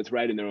people doing what's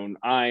right in their own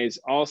eyes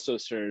also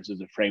serves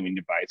as a framing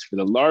device for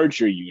the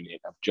larger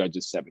unit of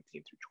Judges 17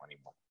 through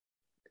 21.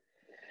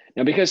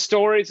 Now, because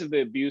stories of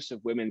the abuse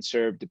of women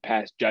serve to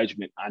pass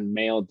judgment on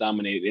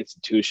male-dominated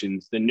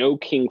institutions, the no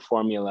king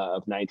formula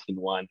of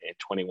 19:1 and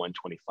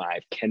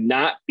 21:25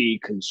 cannot be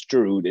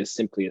construed as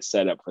simply a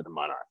setup for the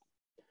monarch.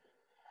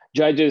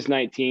 Judges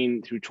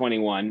 19 through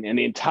 21 and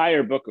the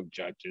entire book of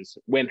Judges,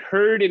 when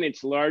heard in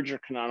its larger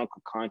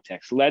canonical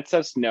context, lets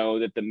us know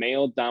that the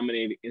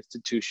male-dominated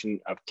institution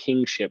of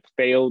kingship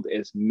failed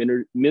as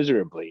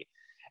miserably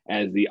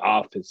as the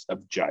office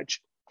of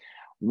judge.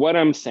 What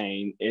I'm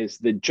saying is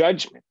the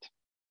judgment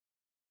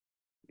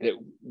that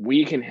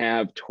we can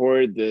have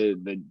toward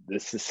the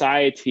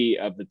society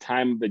of the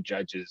time of the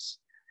judges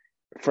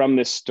from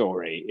this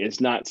story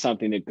is not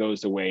something that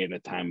goes away in the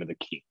time of the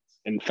kings.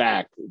 In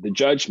fact, the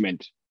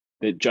judgment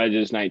that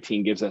Judges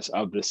 19 gives us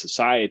of the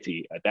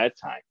society at that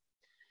time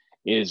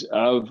is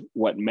of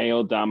what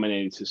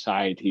male-dominated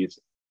societies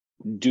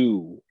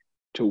do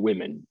to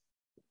women.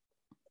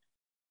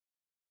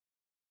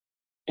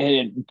 And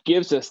it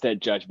gives us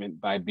that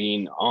judgment by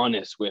being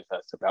honest with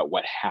us about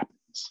what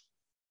happens.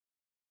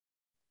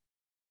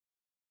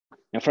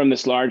 Now, from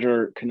this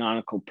larger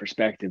canonical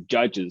perspective,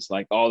 Judges,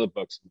 like all the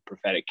books of the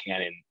prophetic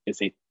canon,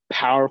 is a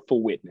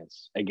powerful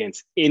witness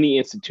against any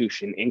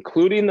institution,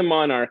 including the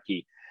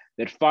monarchy,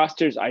 that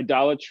fosters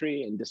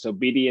idolatry and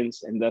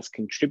disobedience and thus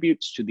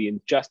contributes to the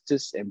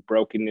injustice and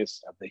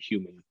brokenness of the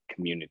human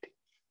community.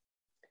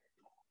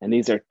 And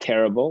these are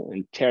terrible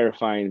and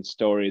terrifying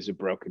stories of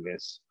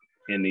brokenness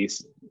in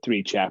these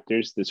 3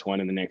 chapters, this one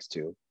and the next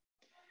 2.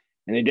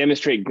 And they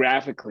demonstrate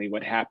graphically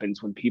what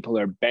happens when people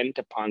are bent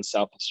upon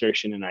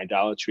self-assertion and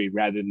idolatry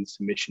rather than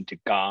submission to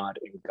God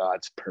and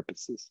God's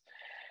purposes.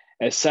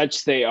 As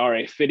such, they are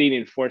a fitting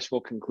and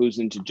forceful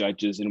conclusion to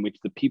Judges in which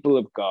the people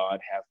of God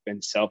have been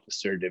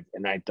self-assertive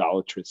and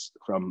idolatrous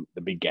from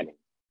the beginning.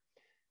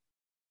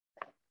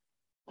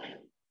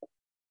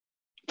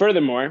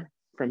 Furthermore,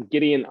 from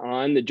Gideon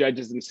on, the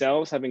judges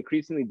themselves have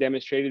increasingly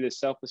demonstrated a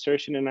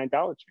self-assertion and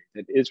idolatry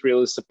that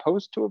Israel is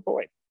supposed to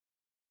avoid.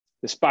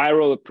 The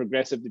spiral of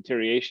progressive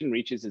deterioration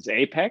reaches its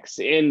apex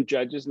in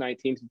Judges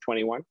 19 to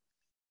 21.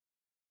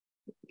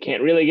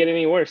 Can't really get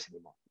any worse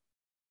anymore.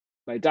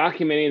 By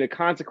documenting the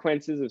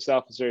consequences of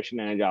self-assertion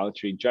and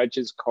idolatry,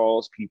 Judges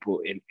calls people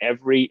in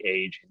every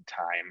age and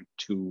time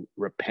to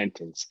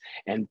repentance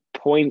and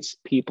points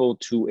people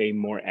to a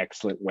more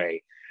excellent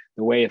way,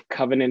 the way of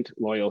covenant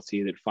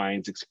loyalty that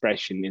finds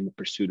expression in the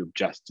pursuit of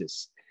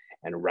justice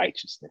and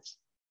righteousness.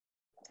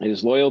 It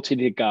is loyalty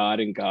to God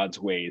and God's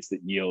ways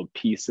that yield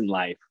peace and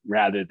life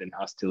rather than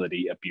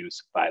hostility,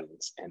 abuse,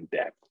 violence, and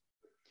death.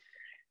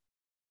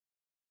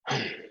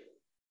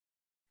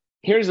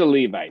 Here's a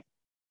Levite.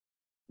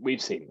 We've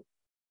seen it.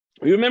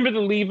 You remember the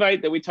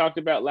Levite that we talked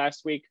about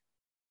last week?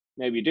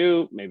 Maybe you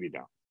do, maybe you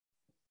don't.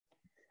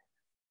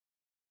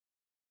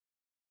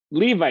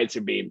 Levites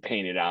are being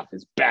painted off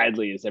as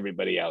badly as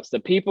everybody else. The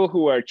people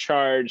who are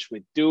charged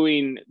with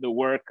doing the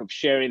work of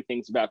sharing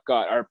things about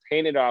God are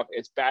painted off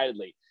as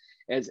badly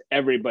as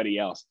everybody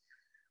else.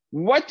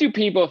 What do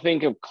people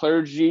think of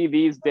clergy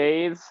these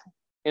days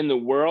in the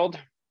world?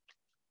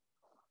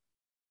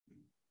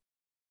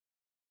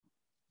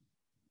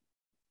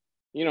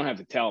 You don't have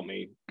to tell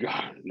me.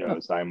 God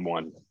knows I'm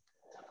one.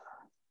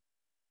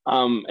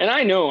 And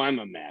I know I'm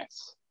a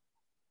mess.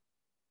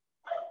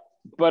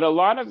 But a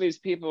lot of these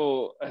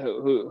people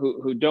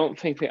who don't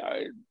think they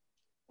are,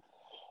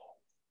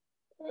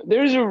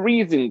 There's a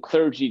reason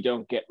clergy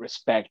don't get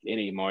respect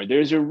anymore.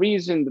 There's a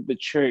reason that the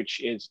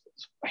church is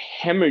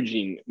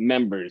hemorrhaging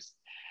members.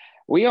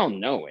 We all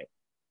know it.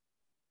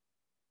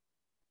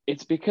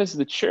 It's because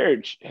the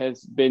church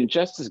has been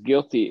just as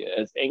guilty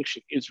as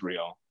ancient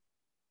Israel.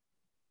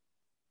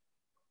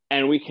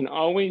 And we can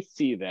always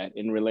see that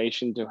in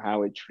relation to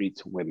how it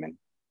treats women.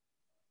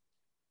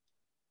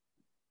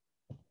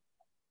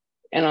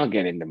 And I'll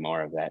get into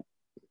more of that,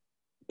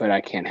 but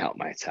I can't help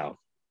myself.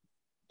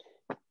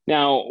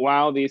 Now,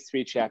 while these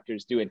 3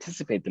 chapters do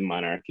anticipate the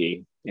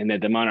monarchy, and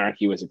that the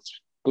monarchy was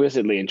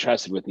explicitly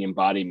entrusted with the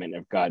embodiment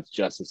of God's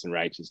justice and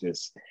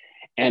righteousness,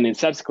 and in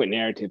subsequent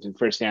narratives in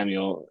 1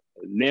 Samuel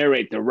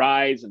narrate the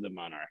rise of the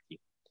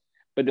monarchy.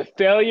 But the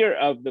failure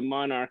of the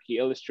monarchy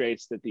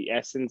illustrates that the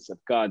essence of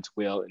God's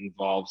will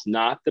involves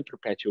not the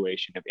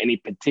perpetuation of any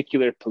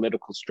particular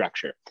political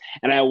structure.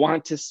 And I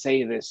want to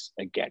say this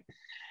again.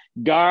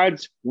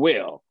 God's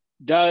will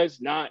does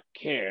not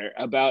care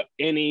about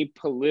any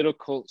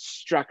political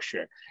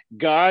structure.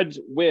 God's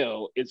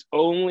will is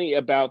only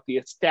about the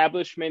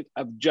establishment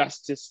of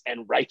justice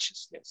and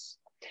righteousness.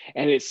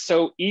 And it's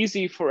so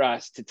easy for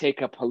us to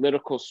take a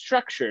political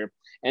structure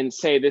and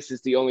say this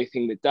is the only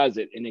thing that does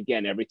it. And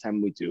again, every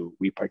time we do,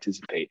 we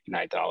participate in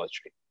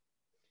idolatry.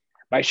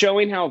 By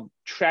showing how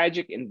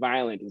tragic and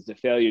violent is the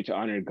failure to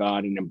honor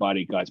God and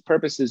embody God's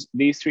purposes,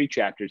 these 3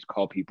 chapters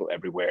call people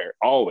everywhere,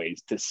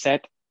 always, to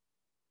set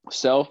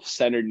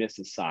self-centeredness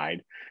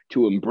aside,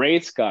 to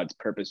embrace God's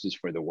purposes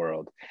for the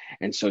world,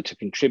 and so to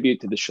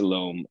contribute to the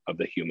shalom of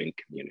the human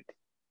community.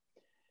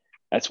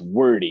 That's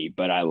wordy,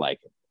 but I like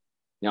it.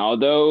 Now,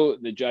 although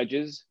the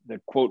judges,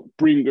 the quote,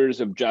 bringers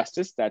of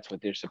justice, that's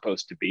what they're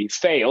supposed to be,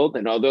 failed,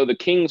 and although the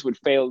kings would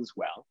fail as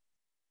well,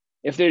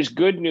 if there's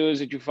good news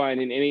that you find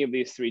in any of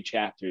these 3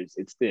 chapters,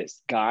 it's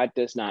this: God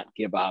does not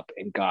give up,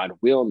 and God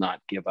will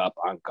not give up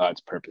on God's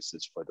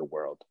purposes for the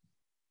world.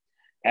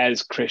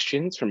 As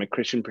Christians, from a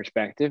Christian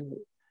perspective,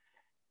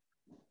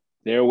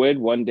 there would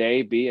one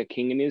day be a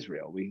king in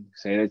Israel. We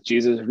say that's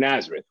Jesus of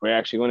Nazareth. We're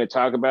actually going to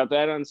talk about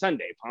that on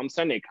Sunday, Palm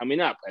Sunday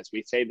coming up, as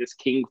we say this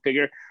king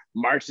figure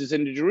marches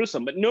into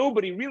Jerusalem. But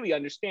nobody really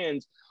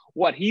understands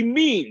what he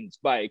means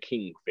by a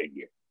king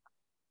figure,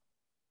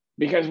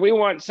 because we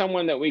want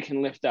someone that we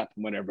can lift up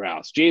and whatever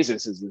else.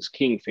 Jesus is this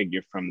king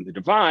figure from the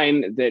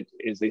divine that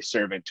is a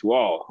servant to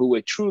all, who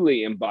would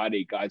truly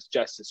embody God's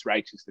justice,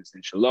 righteousness,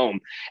 and shalom,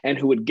 and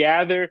who would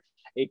gather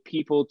a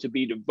people to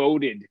be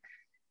devoted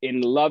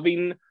in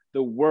loving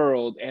the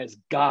world as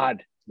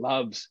God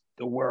loves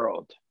the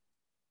world.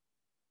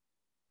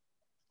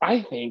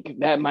 I think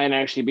that might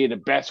actually be the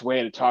best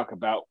way to talk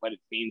about what it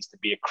means to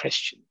be a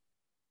Christian.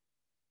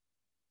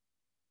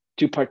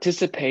 To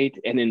participate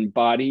and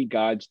embody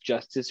God's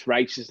justice,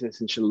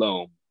 righteousness, and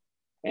shalom,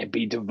 and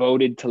be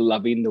devoted to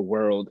loving the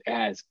world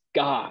as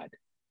God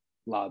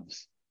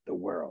loves the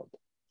world.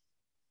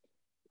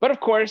 But of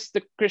course,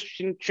 the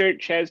Christian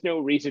church has no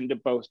reason to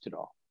boast at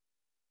all.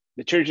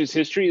 The church's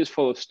history is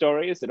full of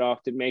stories that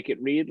often make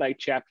it read like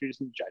chapters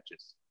in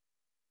Judges,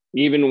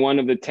 even one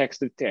of the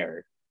text of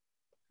terror.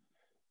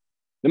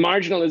 The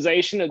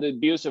marginalization of the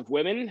abuse of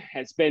women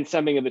has been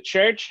something of the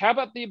church. How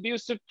about the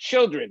abuse of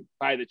children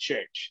by the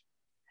church?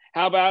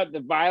 How about the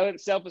violent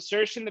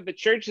self-assertion that the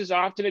church has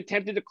often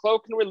attempted to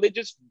cloak in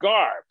religious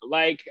garb,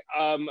 like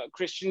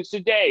Christians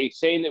today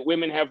saying that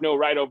women have no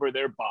right over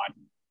their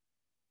body?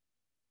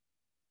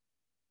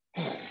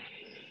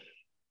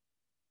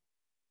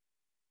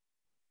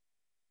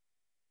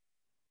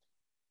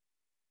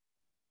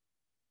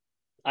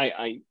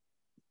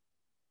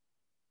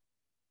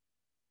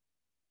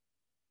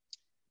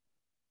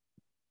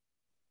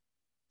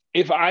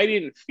 If I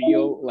didn't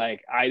feel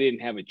like I didn't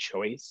have a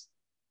choice,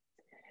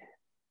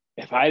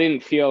 if I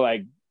didn't feel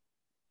like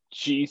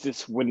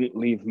Jesus wouldn't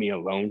leave me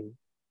alone,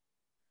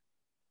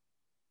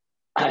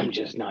 I'm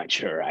just not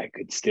sure I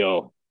could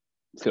still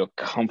feel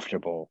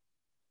comfortable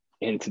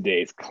in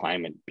today's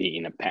climate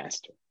being a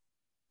pastor.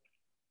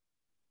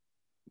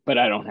 But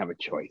I don't have a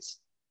choice.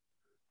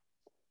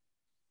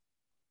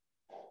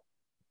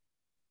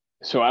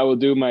 So I will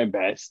do my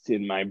best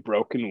in my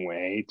broken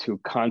way to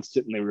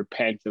constantly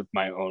repent of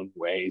my own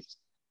ways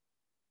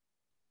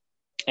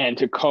and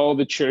to call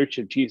the Church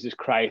of Jesus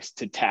Christ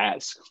to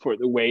task for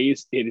the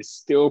ways it is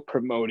still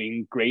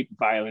promoting great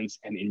violence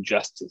and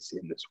injustice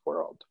in this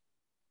world,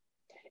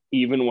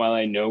 even while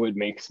I know it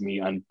makes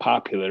me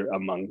unpopular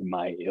among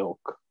my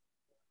ilk.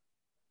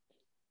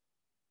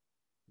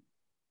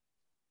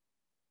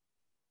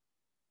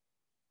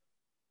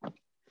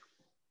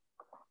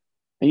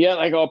 And yet,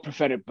 like all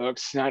prophetic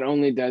books, not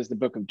only does the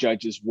book of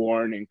Judges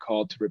warn and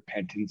call to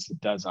repentance,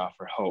 it does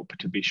offer hope.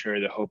 To be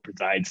sure, the hope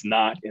resides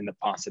not in the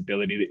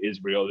possibility that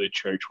Israel, the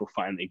church, will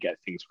finally get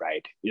things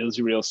right.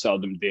 Israel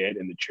seldom did,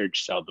 and the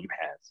church seldom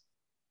has.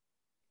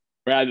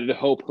 Rather, the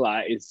hope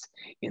lies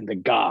in the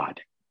God.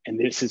 And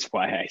this is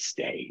why I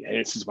stay. And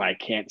this is why I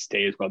can't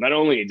stay as well. Not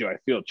only do I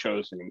feel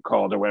chosen and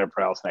called or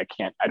whatever else, I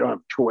don't have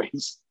a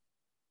choice.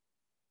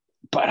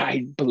 But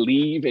I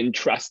believe and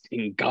trust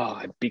in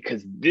God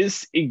because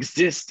this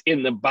exists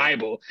in the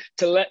Bible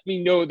to let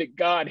me know that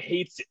God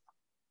hates it.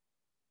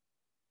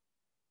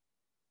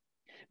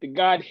 that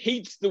God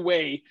hates the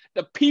way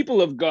the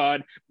people of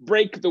God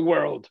break the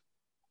world.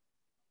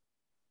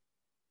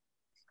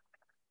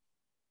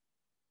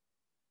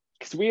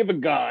 Because we have a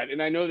God,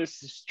 and I know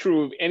this is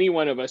true of any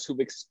one of us who've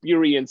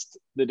experienced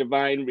the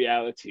divine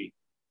reality,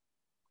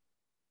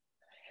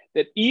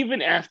 that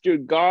even after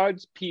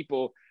God's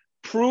people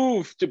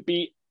prove to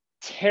be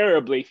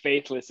terribly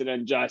faithless and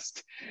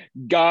unjust,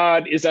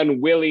 God is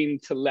unwilling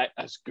to let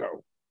us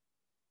go.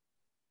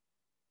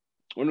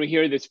 When we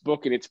hear this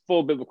book in its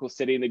full biblical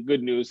setting, the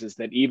good news is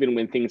that even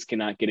when things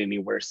cannot get any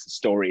worse, the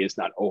story is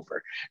not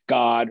over.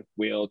 God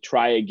will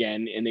try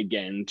again and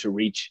again to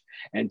reach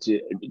and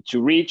to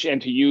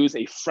use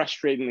a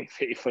frustratingly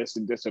faithless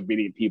and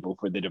disobedient people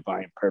for the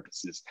divine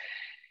purposes.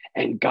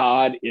 And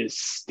God is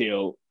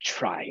still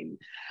trying.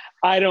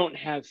 I don't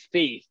have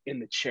faith in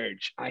the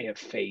church. I have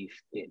faith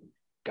in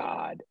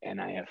God, and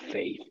I have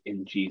faith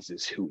in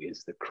Jesus, who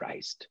is the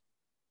Christ.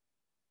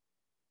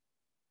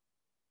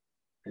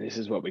 And this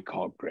is what we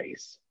call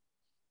grace.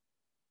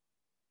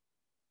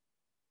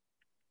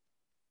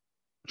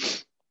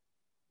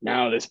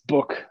 Now, this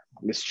book,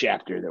 this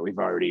chapter that we've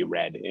already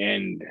read,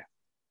 and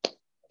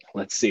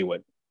let's see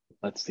what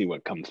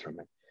comes from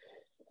it.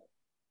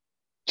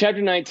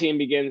 Chapter 19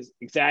 begins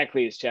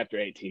exactly as chapter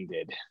 18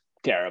 did,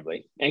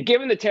 terribly. And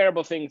given the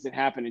terrible things that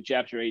happened in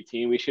chapter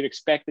 18, we should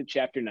expect that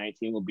chapter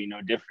 19 will be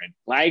no different.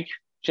 Like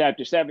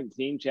chapter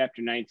 17,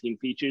 chapter 19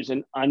 features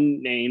an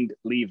unnamed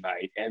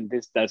Levite, and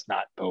this does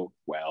not bode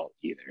well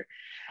either.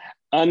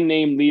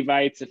 Unnamed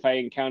Levites, if I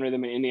encounter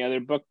them in any other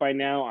book by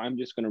now, I'm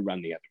just going to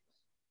run the other.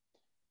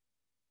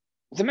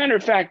 As a matter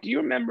of fact, do you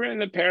remember in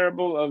the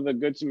parable of the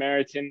Good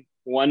Samaritan,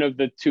 one of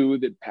the two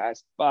that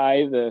passed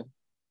by the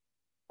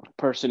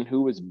person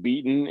who was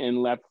beaten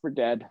and left for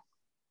dead?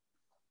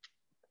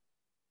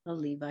 A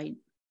Levite.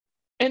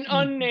 An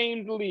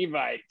unnamed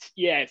Levite.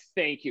 Yes,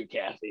 thank you,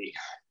 Kathy.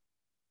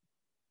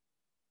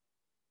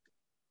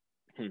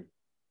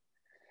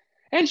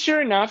 And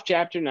sure enough,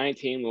 chapter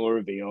 19 will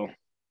reveal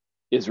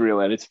Israel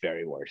at its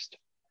very worst.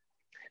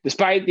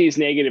 Despite these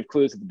negative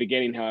clues at the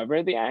beginning,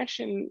 however, the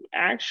action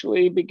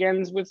actually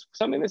begins with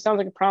something that sounds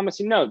like a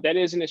promising note. That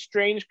is, an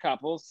estranged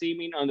couple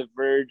seeming on the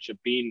verge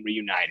of being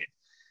reunited.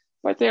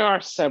 But there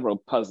are several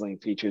puzzling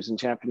features in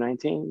chapter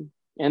 19.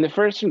 And the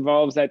first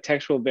involves that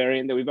textual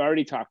variant that we've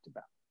already talked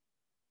about.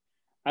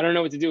 I don't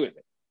know what to do with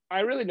it.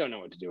 I really don't know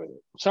what to do with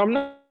it. So I'm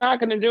not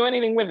going to do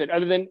anything with it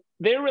other than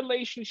their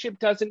relationship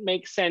doesn't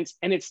make sense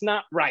and it's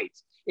not right.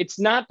 It's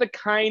not the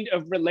kind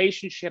of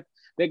relationship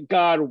that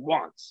God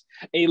wants.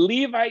 A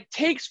Levite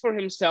takes for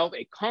himself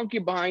a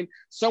concubine,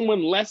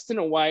 someone less than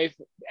a wife.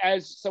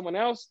 As someone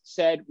else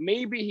said,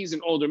 maybe he's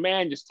an older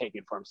man just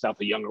taking for himself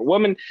a younger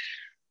woman.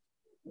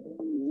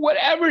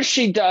 Whatever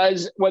she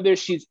does, whether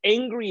she's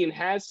angry and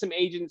has some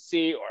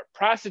agency or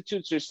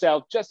prostitutes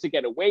herself just to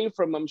get away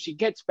from him, she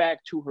gets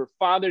back to her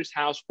father's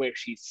house where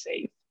she's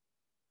safe.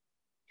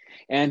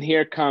 And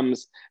here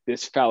comes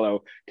this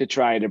fellow to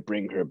try to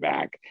bring her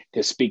back,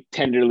 to speak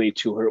tenderly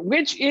to her,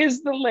 which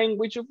is the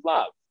language of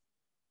love.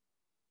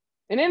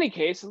 In any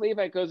case, the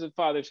Levite goes to the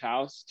father's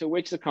house, to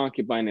which the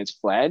concubine has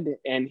fled,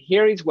 and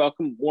here he's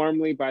welcomed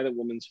warmly by the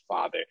woman's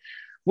father.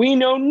 We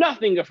know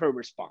nothing of her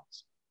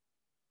response.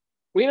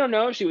 We don't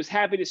know if she was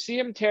happy to see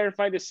him,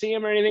 terrified to see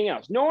him, or anything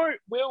else, nor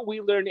will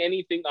we learn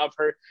anything of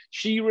her.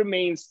 She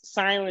remains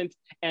silent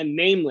and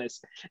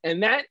nameless.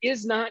 And that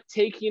is not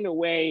taking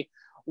away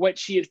what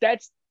she is.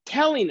 That's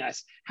telling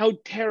us how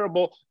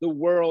terrible the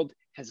world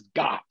has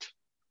got.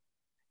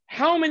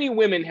 How many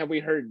women have we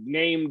heard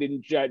named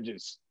in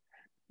Judges?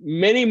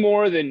 Many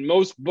more than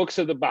most books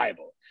of the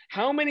Bible.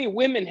 How many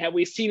women have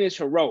we seen as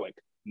heroic?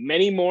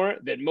 Many more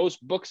than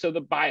most books of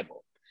the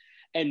Bible.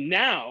 And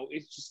now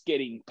it's just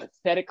getting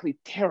pathetically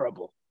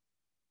terrible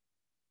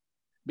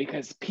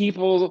because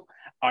people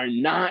are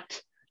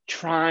not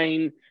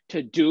trying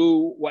to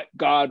do what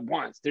God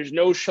wants. There's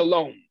no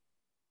shalom.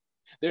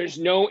 There's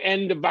no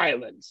end to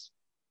violence.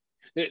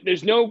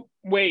 There's no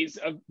ways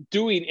of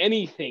doing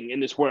anything in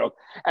this world.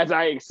 As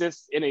I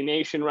exist in a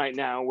nation right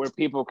now where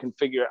people can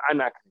figure, I'm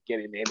not going to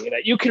get into any of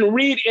that. You can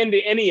read into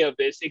any of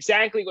this,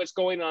 exactly what's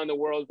going on in the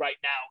world right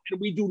now.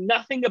 And we do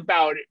nothing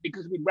about it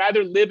because we'd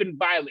rather live in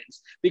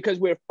violence, because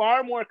we're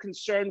far more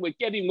concerned with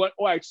getting what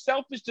our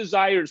selfish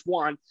desires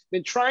want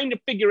than trying to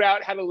figure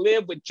out how to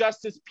live with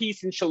justice,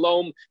 peace, and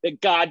shalom that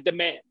God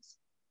demands.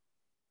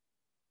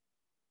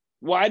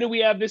 Why do we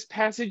have this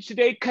passage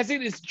today? Because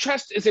it is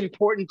just as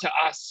important to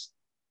us.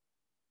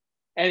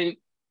 And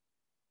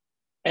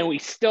we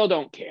still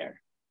don't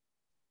care.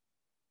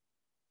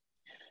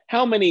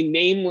 How many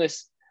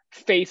nameless,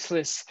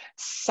 faceless,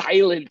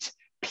 silent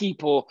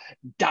people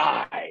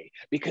die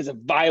because of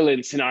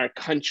violence in our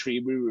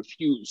country we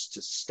refuse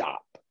to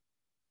stop?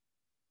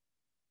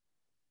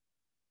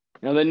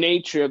 Now, the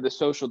nature of the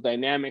social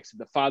dynamics of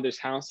the father's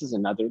house is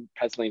another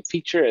puzzling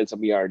feature, as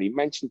we already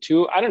mentioned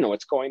too. I don't know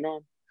what's going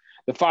on.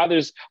 The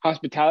father's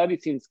hospitality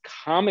seems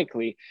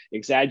comically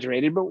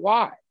exaggerated, but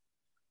why?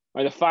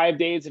 Are the 5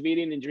 days of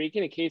eating and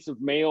drinking a case of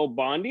male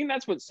bonding?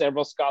 That's what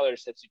several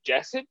scholars have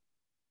suggested.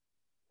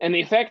 and the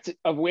effect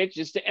of which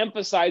is to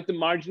emphasize the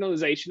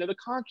marginalization of the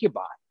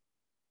concubine.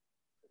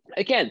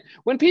 Again,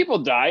 when people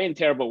die in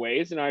terrible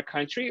ways in our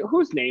country,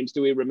 whose names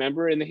do we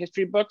remember in the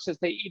history books as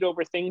they eat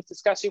over things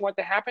discussing what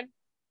to happen?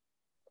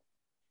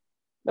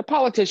 The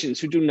politicians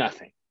who do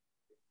nothing.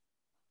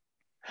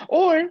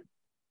 Or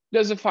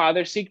does a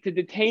father seek to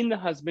detain the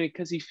husband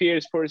because he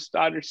fears for his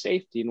daughter's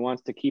safety and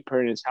wants to keep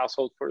her in his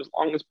household for as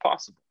long as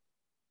possible?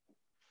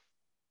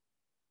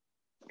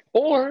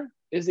 Or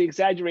is the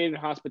exaggerated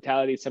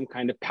hospitality some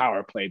kind of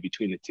power play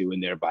between the two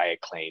and thereby a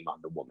claim on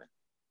the woman?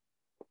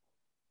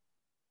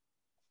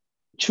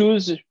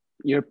 Choose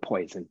your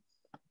poison.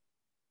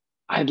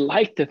 I'd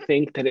like to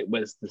think that it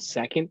was the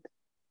second,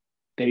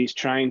 that he's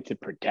trying to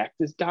protect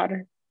his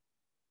daughter.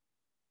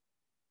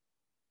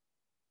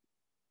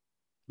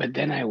 But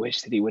then I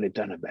wish that he would have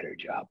done a better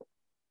job.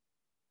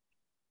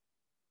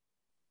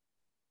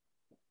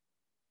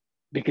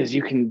 Because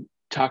you can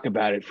talk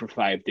about it for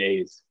 5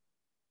 days,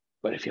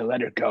 but if you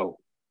let her go,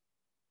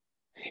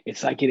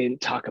 it's like you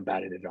didn't talk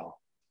about it at all.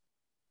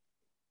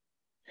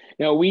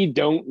 Now, we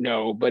don't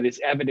know, but it's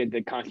evident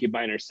that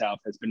concubine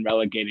herself has been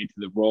relegated to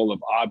the role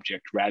of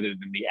object rather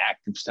than the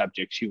active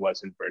subject she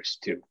was in verse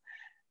 2.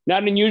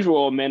 Not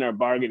unusual, men are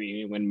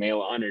bargaining when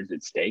male honor is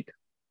at stake.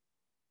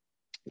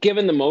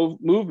 Given the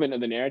movement of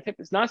the narrative,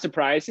 it's not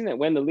surprising that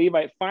when the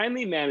Levite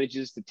finally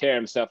manages to tear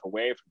himself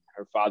away from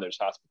her father's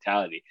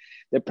hospitality,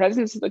 the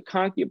presence of the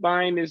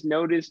concubine is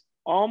noticed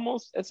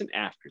almost as an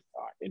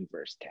afterthought in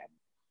verse 10.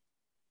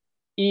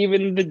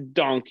 Even the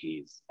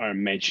donkeys are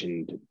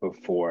mentioned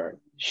before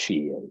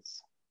she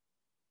is.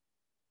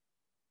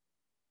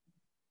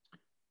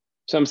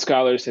 Some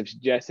scholars have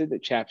suggested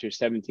that chapters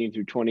 17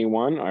 through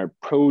 21 are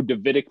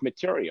pro-Davidic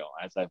material,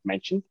 as I've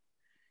mentioned.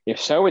 If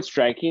so, it's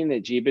striking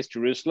that Jebus,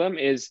 Jerusalem,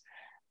 is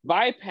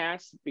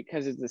bypassed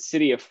because it's a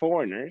city of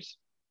foreigners.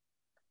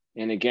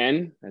 And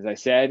again, as I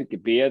said,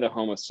 Gibeah, the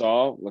home of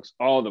Saul, looks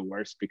all the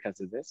worse because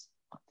of this.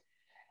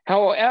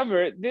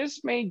 However,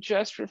 this may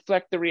just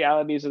reflect the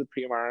realities of the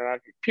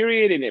pre-monarchic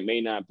period, and it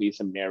may not be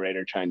some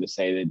narrator trying to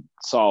say that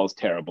Saul's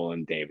terrible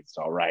and David's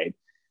all right.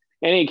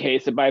 In any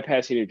case, the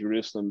bypassing of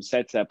Jerusalem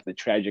sets up the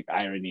tragic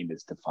irony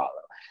that's to follow.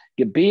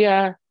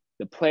 Gibeah,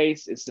 the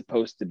place, is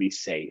supposed to be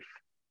safe.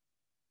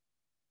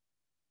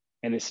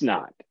 And it's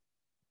not.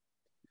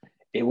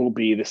 It will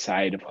be the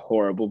site of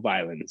horrible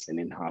violence and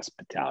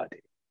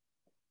inhospitality.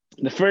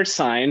 The first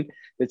sign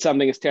that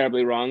something is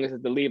terribly wrong is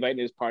that the Levite and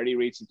his party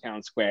reach the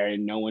town square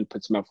and no one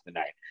puts him up for the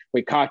night.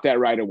 We caught that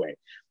right away.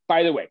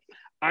 By the way,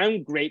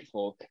 I'm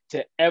grateful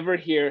to ever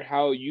hear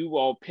how you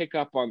all pick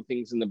up on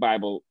things in the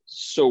Bible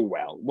so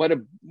well. What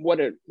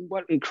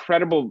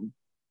incredible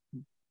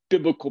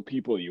biblical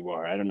people you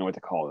are. I don't know what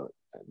to call it,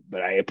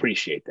 but I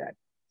appreciate that.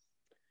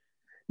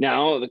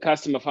 Now, the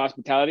custom of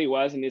hospitality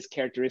was and is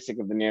characteristic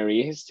of the Near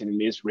East and in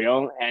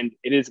Israel, and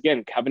it is,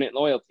 again, covenant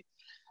loyalty.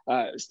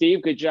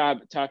 Steve, good job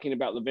talking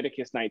about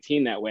Leviticus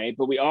 19 that way,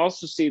 but we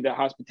also see the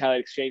hospitality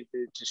exchange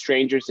to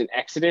strangers in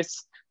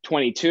Exodus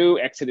 22,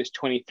 Exodus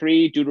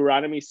 23,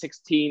 Deuteronomy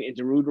 16, and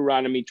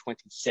Deuteronomy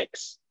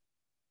 26.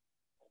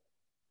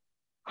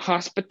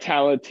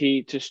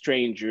 Hospitality to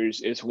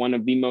strangers is one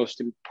of the most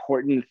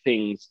important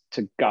things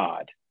to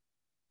God.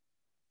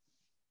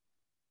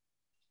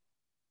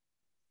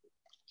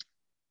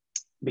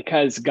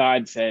 Because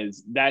God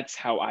says, that's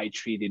how I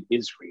treated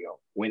Israel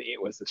when it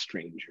was a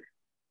stranger.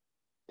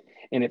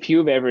 And if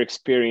you've ever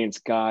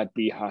experienced God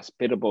be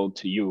hospitable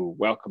to you,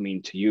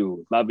 welcoming to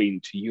you,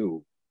 loving to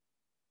you,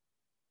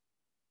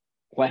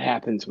 what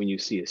happens when you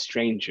see a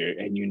stranger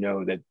and you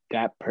know that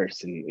that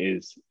person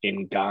is,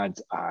 in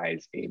God's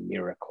eyes, a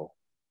miracle?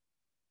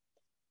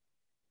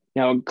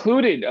 Now,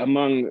 included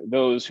among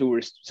those who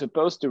were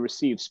supposed to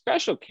receive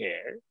special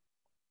care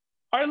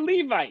are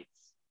Levites,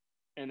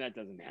 and that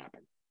doesn't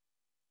happen.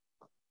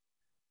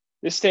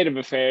 This state of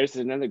affairs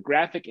is another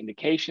graphic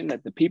indication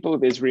that the people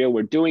of Israel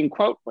were doing,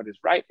 quote, what is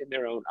right in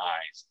their own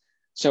eyes,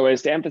 so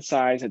as to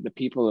emphasize that the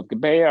people of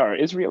Gibeah are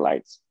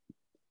Israelites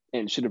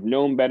and should have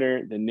known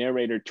better. The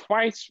narrator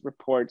twice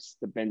reports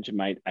the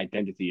Benjamite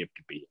identity of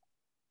Gibeah.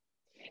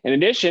 In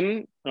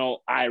addition,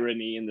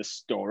 irony in the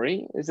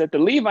story is that the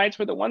Levites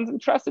were the ones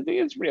entrusted to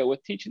Israel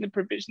with teaching the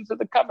provisions of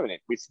the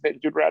covenant. We see that in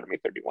Deuteronomy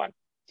 31.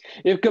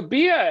 If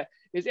Gibeah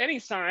is any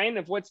sign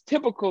of what's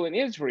typical in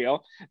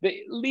Israel,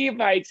 the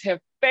Levites have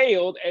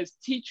failed as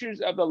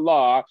teachers of the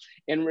law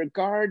in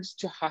regards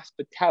to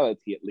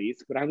hospitality, at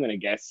least, but I'm going to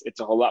guess it's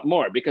a whole lot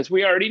more because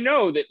we already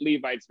know that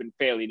Levite's been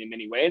failing in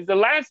many ways. The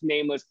last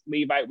nameless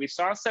Levite we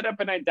saw set up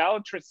an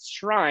idolatrous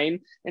shrine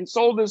and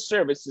sold his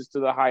services to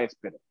the highest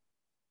bidder.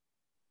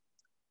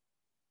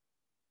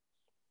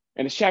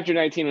 And as chapter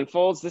 19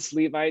 unfolds, this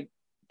Levite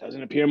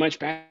doesn't appear much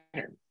better.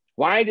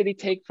 Why did he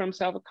take for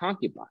himself a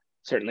concubine?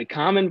 Certainly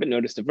common, but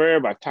notice the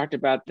verb. I've talked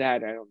about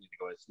that. I don't need to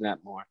go into that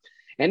more.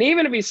 And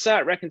even if he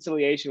sought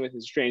reconciliation with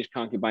his estranged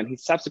concubine, he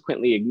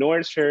subsequently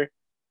ignores her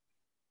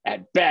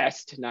at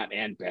best, not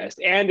and best,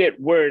 and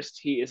at worst,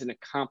 he is an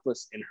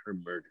accomplice in her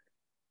murder.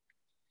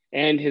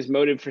 and his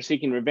motive for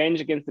seeking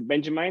revenge against the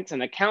Benjamites.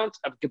 An account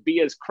of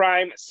Gibeah's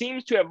crime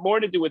seems to have more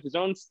to do with his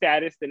own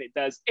status than it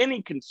does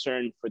any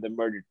concern for the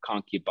murdered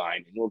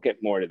concubine, and we'll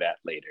get more to that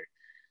later.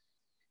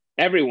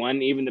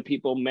 Everyone, even the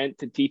people meant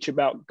to teach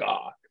about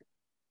God,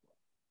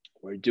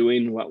 were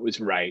doing what was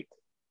right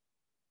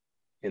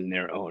in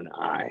their own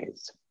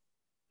eyes.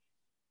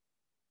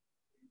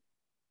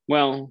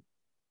 Well,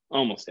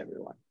 almost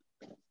everyone.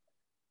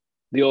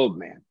 The old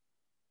man.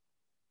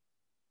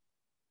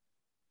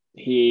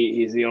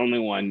 He's the only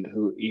one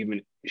who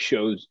even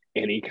shows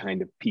any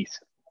kind of peace.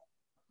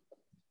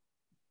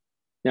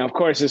 Now, of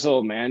course, this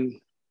old man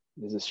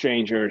is a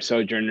stranger or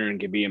sojourner in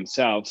Gibeah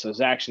himself, so his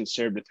actions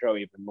serve to throw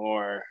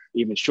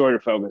even shorter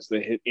focus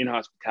the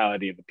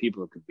inhospitality of the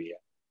people of Gibeah.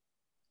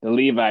 The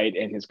Levite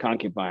and his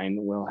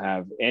concubine will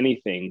have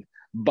anything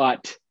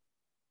but,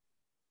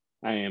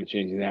 I am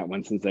changing that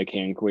one since I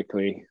can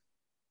quickly,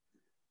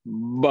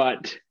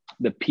 but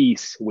the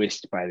peace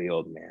wished by the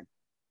old man.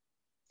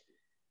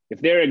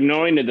 If they're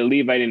ignoring that the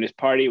Levite and his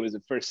party was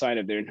the first sign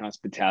of their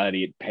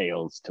inhospitality, it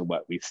pales to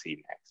what we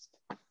see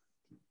next.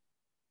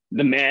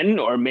 The men,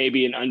 or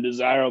maybe an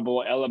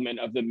undesirable element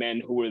of the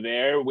men who were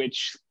there,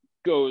 which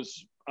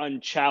goes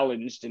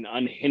unchallenged and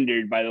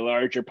unhindered by the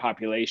larger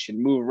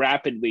population, move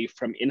rapidly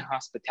from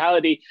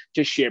inhospitality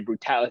to sheer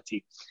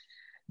brutality.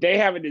 They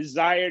have a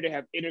desire to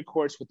have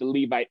intercourse with the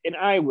Levite, and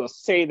I will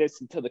say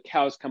this until the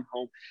cows come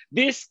home.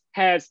 This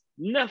has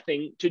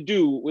nothing to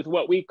do with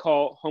what we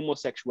call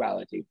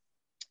homosexuality.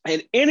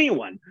 And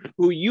anyone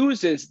who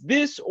uses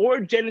this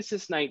or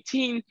Genesis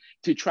 19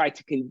 to try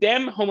to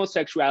condemn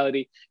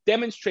homosexuality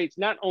demonstrates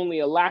not only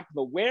a lack of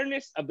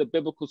awareness of the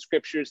biblical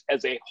scriptures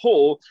as a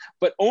whole,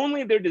 but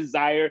only their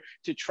desire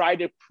to try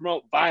to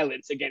promote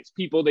violence against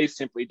people they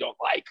simply don't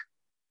like,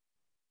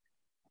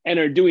 and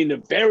are doing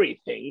the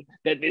very thing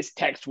that this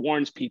text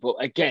warns people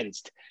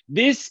against.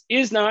 This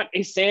is not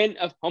a sin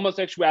of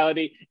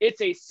homosexuality.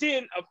 It's a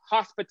sin of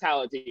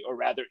hospitality, or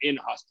rather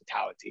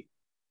inhospitality.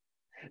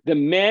 The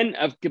men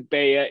of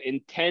Gibeah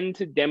intend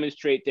to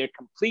demonstrate their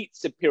complete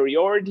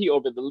superiority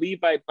over the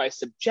Levite by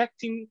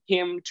subjecting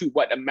him to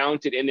what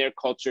amounted in their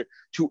culture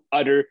to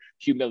utter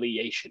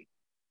humiliation.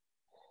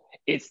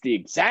 It's the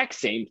exact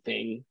same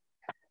thing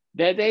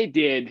that they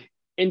did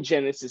in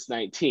Genesis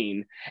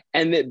 19,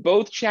 and that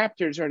both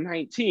chapters are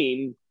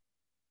 19.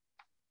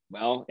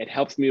 Well, it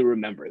helps me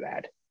remember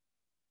that.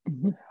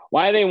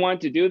 Why they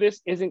want to do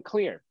this isn't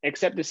clear,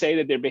 except to say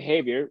that their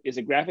behavior is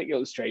a graphic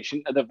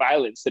illustration of the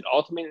violence that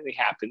ultimately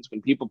happens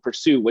when people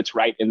pursue what's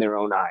right in their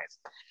own eyes.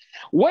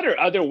 What are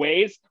other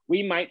ways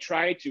we might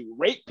try to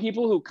rape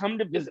people who come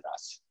to visit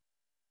us?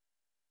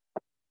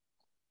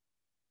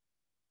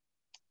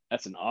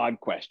 That's an odd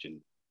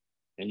question,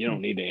 and you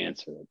don't need to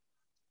answer it.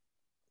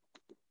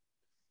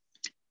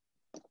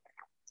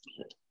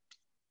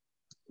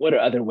 What are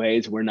other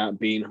ways we're not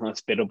being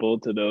hospitable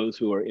to those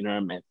who are in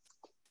our midst?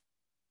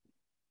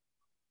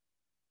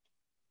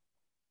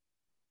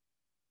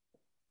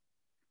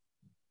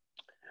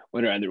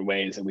 What are other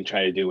ways that we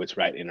try to do what's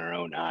right in our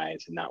own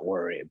eyes and not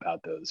worry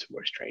about those who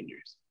are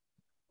strangers?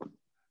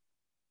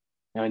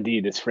 Now,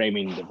 indeed, this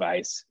framing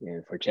device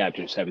for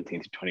chapters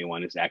 17 to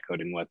 21 is echoed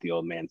in what the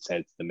old man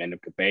says to the men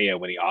of Gibeah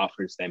when he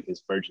offers them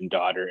his virgin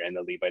daughter and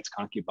the Levite's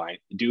concubine.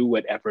 Do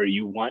whatever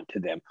you want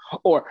to them.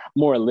 Or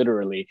more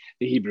literally,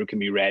 the Hebrew can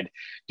be read,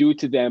 do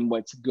to them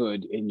what's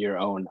good in your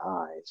own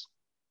eyes.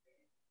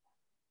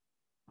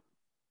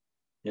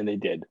 And they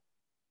did.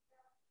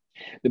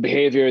 The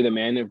behavior of the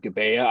men of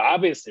Gibeah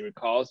obviously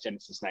recalls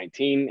Genesis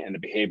 19 and the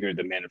behavior of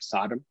the men of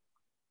Sodom.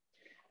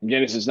 In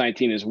Genesis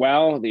 19 as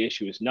well, the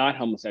issue is not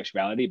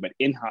homosexuality, but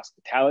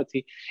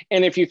inhospitality.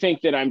 And if you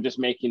think that I'm just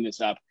making this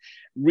up,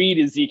 read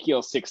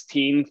Ezekiel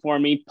 16 for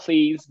me,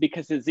 please,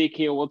 because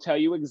Ezekiel will tell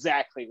you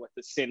exactly what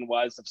the sin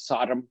was of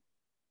Sodom.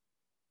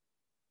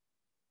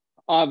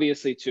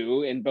 Obviously,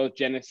 too, in both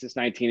Genesis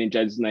 19 and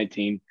Judges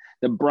 19,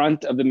 the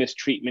brunt of the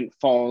mistreatment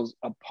falls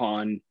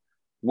upon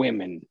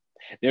women.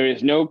 There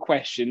is no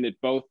question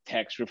that both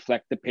texts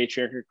reflect the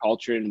patriarchal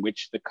culture in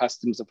which the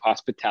customs of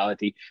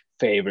hospitality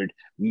favored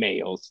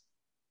males.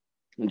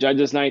 In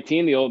Judges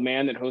 19, the old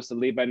man that hosts the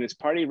Levite and his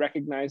party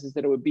recognizes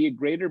that it would be a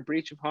greater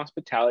breach of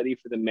hospitality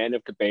for the men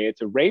of Gibeah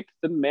to rape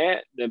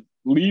the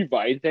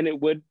Levite than it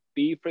would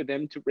be for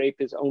them to rape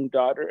his own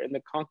daughter and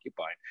the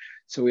concubine.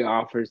 So he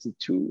offers the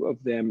two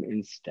of them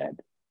instead.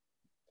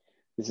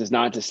 This is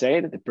not to say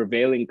that the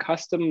prevailing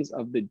customs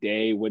of the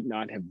day would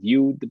not have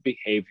viewed the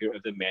behavior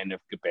of the men of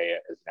Gibeah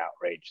as an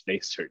outrage. They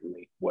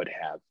certainly would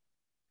have.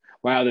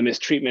 While the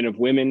mistreatment of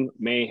women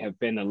may have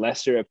been the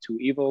lesser of two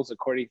evils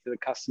according to the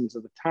customs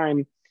of the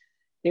time,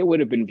 it would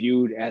have been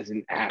viewed as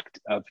an act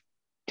of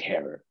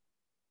terror.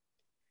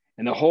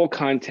 And the whole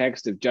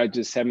context of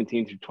Judges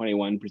 17 through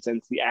 21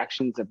 presents the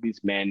actions of these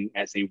men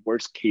as a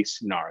worst case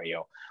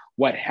scenario.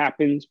 What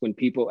happens when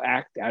people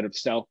act out of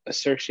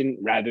self-assertion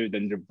rather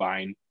than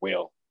divine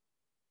will?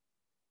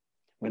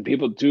 When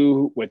people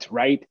do what's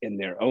right in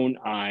their own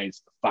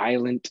eyes,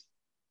 violent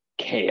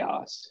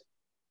chaos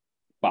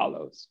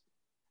follows.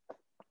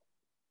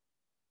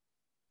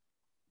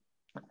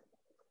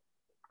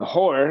 The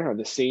horror of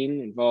the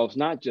scene involves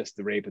not just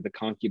the rape of the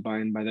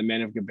concubine by the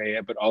men of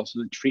Gibeah, but also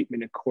the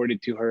treatment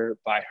accorded to her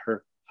by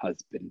her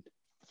husband.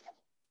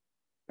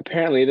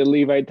 Apparently, the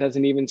Levite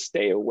doesn't even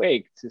stay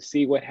awake to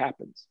see what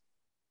happens.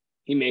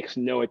 He makes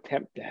no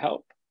attempt to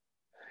help,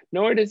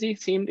 nor does he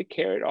seem to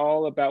care at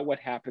all about what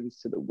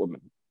happens to the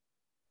woman.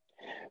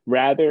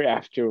 Rather,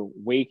 after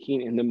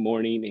waking in the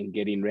morning and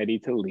getting ready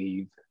to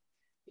leave,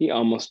 he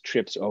almost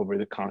trips over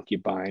the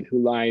concubine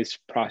who lies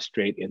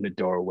prostrate in the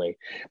doorway.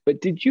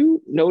 But did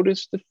you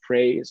notice the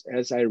phrase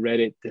as I read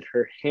it, that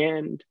her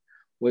hand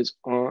was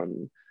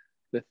on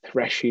the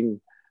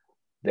threshing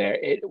there?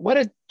 What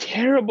a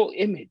terrible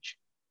image.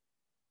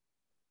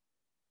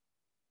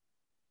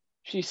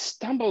 She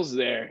stumbles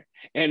there,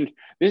 and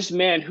this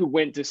man who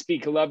went to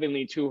speak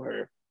lovingly to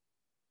her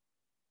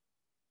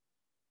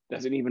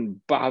doesn't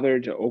even bother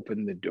to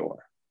open the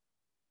door.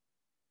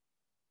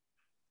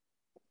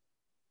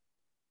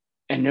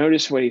 And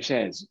notice what he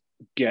says,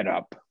 get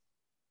up,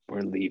 we're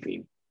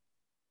leaving.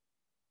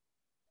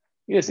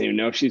 He doesn't even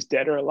know if she's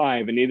dead or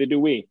alive, and neither do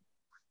we.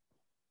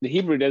 The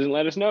Hebrew doesn't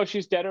let us know if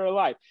she's dead or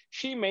alive.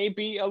 She may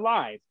be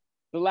alive.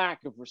 The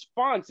lack of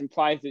response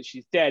implies that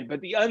she's dead, but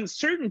the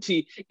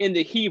uncertainty in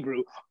the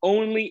Hebrew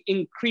only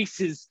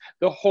increases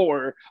the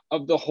horror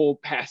of the whole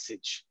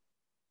passage.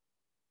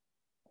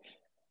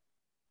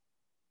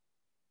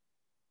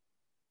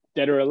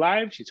 Dead or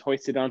alive, she's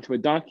hoisted onto a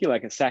donkey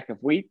like a sack of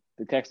wheat.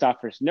 The text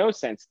offers no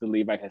sense the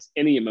Levite has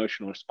any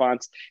emotional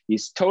response.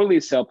 He's totally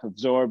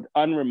self-absorbed,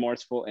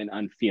 unremorseful, and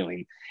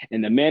unfeeling.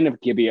 And the men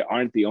of Gibeah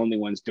aren't the only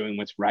ones doing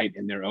what's right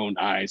in their own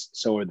eyes.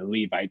 So are the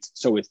Levites.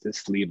 So is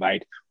this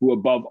Levite, who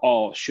above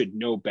all should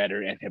know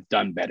better and have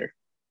done better.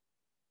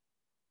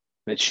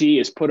 That she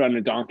is put on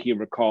a donkey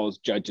recalls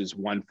Judges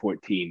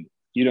 1:14.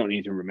 You don't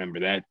need to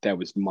remember that. That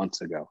was months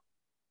ago.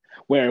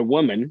 Where a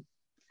woman,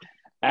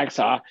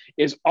 Aksah,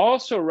 is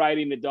also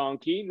riding the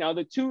donkey. Now,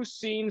 the two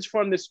scenes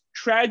form this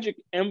tragic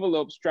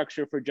envelope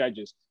structure for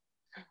Judges,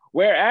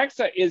 where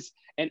Aksah is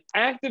an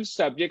active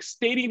subject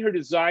stating her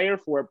desire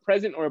for a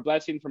present or a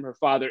blessing from her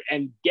father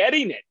and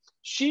getting it.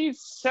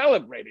 She's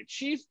celebrated.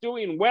 She's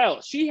doing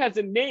well. She has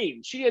a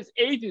name. She has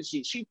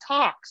agency. She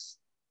talks.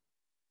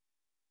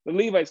 The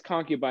Levite's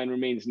concubine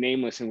remains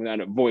nameless and without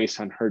a voice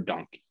on her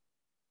donkey.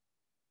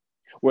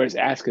 Whereas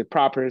Aksah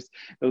propers,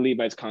 the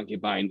Levite's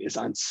concubine is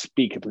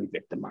unspeakably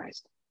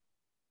victimized.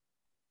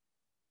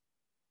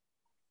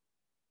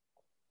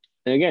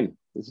 And again,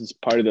 this is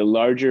part of the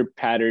larger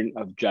pattern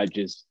of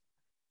Judges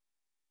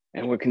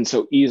and what can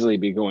so easily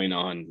be going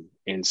on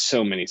in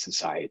so many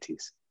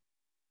societies.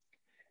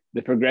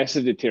 The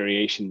progressive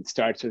deterioration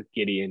starts with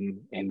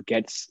Gideon and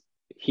gets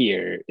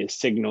here is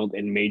signaled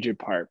in major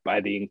part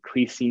by the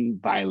increasing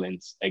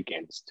violence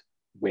against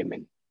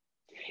women.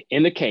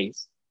 In the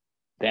case,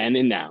 then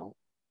and now,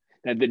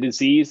 that the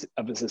disease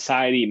of a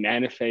society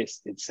manifests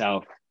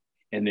itself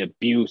in the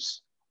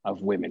abuse of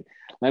women.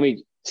 Let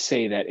me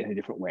say that in a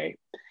different way.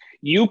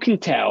 You can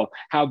tell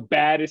how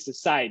bad a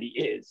society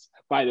is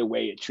by the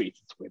way it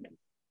treats its women.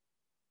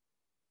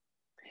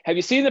 Have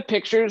you seen the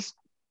pictures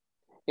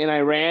in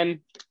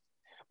Iran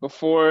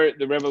before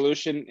the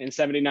revolution in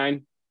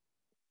 79?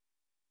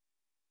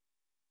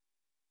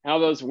 How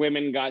those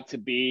women got to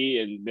be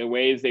and the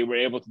ways they were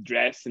able to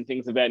dress and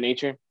things of that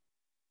nature?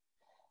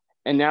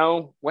 And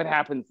now what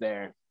happens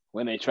there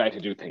when they try to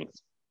do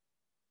things?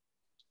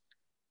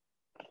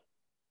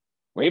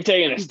 We've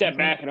taken a step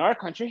back in our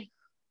country.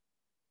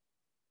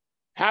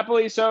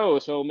 Happily so,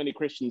 so many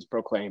Christians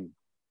proclaim.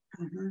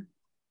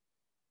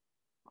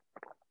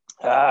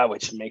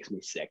 Which makes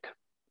me sick.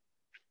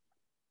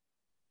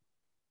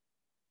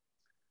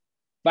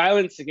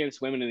 Violence against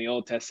women in the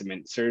Old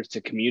Testament serves to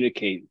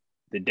communicate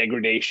the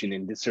degradation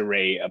and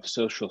disarray of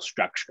social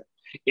structure.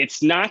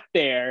 It's not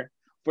there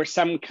for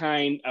some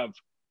kind of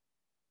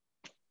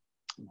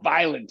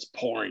violence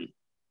porn.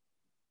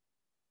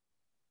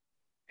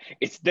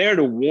 It's there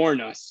to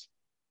warn us.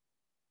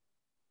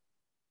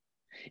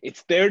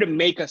 It's there to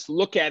make us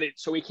look at it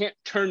so we can't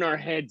turn our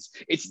heads.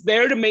 It's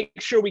there to make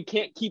sure we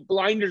can't keep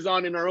blinders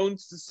on in our own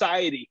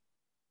society.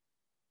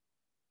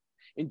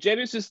 In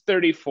Genesis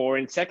 34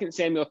 and 2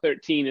 Samuel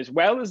 13, as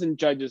well as in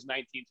Judges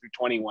 19 through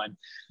 21,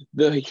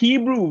 the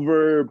Hebrew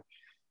verb,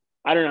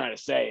 I don't know how to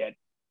say it.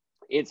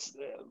 It's,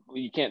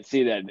 you can't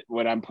see that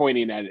when I'm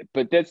pointing at it,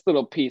 but this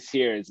little piece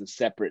here is a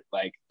separate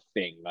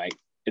thing.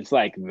 It's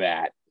like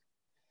that.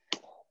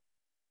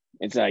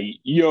 It's a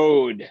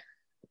yod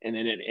and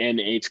then an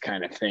NH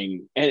kind of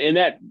thing. And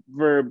that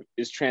verb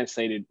is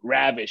translated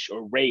ravish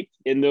or rape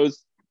in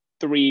those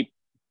three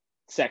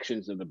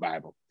sections of the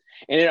Bible.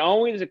 And it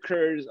always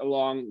occurs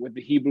along with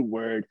the Hebrew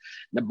word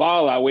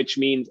nabala, which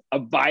means a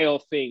vile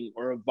thing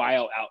or a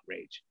vile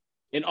outrage.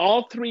 In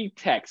all three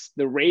texts,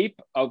 the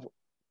rape of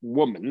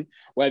woman,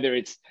 whether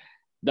it's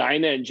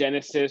Dinah in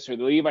Genesis or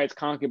the Levite's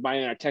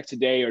concubine in our text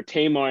today or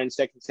Tamar in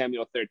 2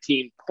 Samuel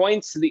 13,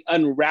 points to the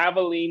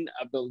unraveling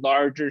of the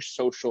larger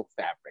social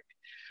fabric.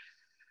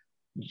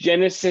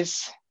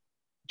 Genesis,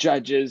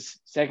 Judges,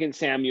 2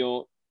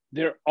 Samuel,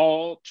 they're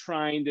all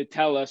trying to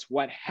tell us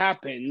what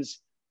happens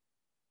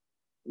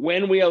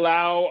when we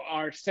allow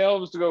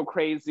ourselves to go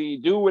crazy,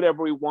 do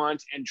whatever we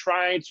want, and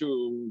try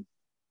to,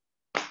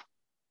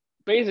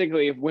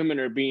 basically, if women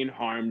are being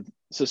harmed,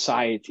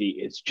 society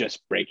is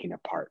just breaking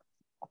apart.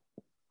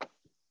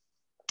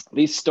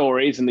 These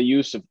stories and the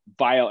use of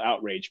vile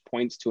outrage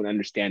points to an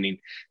understanding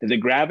that the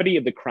gravity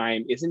of the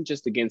crime isn't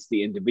just against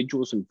the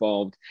individuals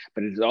involved,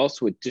 but it is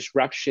also a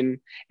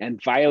disruption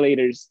and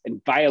violations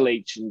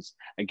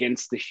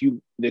against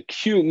the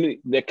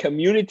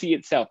community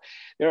itself.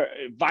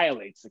 It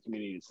violates the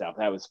community itself.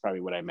 That was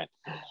probably what I meant.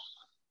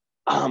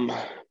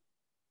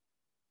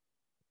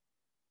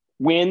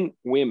 When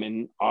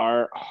women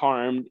are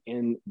harmed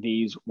in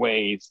these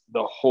ways,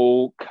 the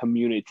whole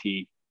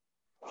community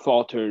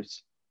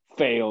falters,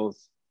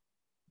 fails,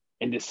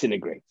 and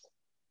disintegrates.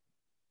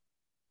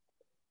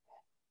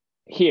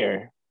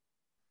 Here,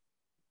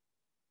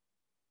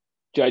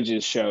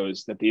 Judges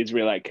shows that the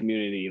Israelite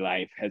community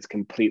life has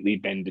completely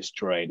been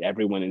destroyed.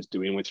 Everyone is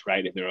doing what's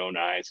right in their own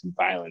eyes, and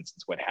violence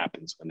is what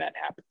happens when that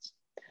happens.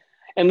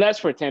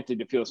 Unless we're tempted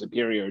to feel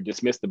superior or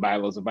dismiss the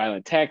Bible as a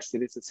violent text,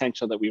 it is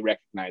essential that we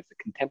recognize the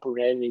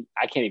contemporaneity.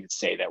 I can't even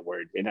say that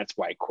word, and that's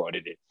why I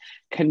quoted it.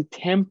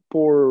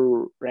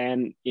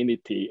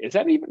 Contemporaneity. Is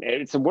that even?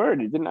 It's a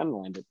word. It didn't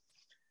underline it.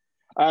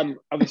 Of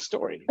the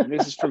story. And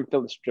this is from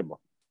Phyllis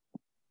Tribble.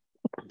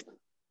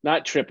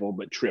 Not triple,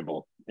 but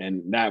Tribble.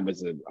 And that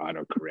was an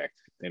autocorrect.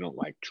 They don't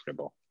like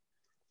Tribble.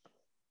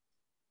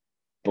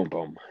 Boom,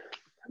 boom.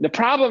 The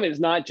problem is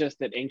not just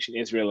that ancient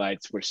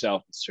Israelites were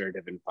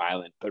self-assertive and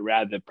violent, but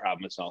rather the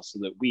problem is also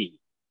that we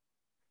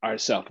are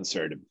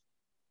self-assertive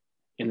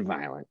and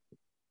violent.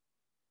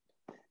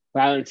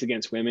 Violence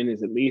against women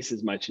is at least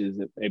as much as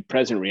a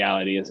present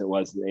reality as it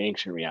was the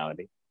ancient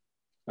reality.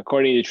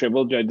 According to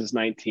Tribble, Judges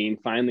 19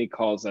 finally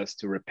calls us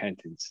to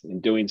repentance.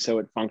 In doing so,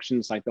 it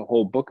functions like the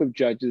whole book of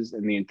Judges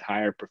and the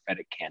entire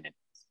prophetic canon,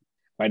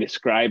 by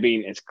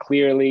describing as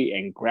clearly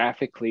and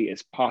graphically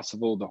as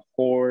possible the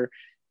horror,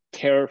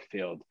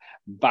 terror-filled,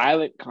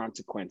 violent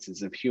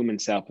consequences of human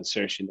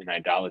self-assertion and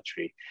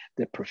idolatry.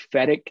 The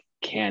prophetic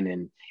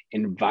canon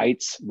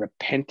invites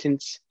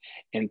repentance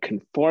and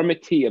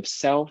conformity of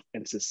self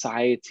and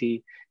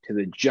society to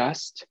the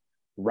just,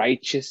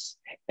 righteous,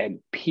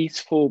 and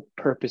peaceful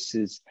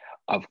purposes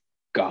of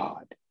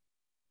God.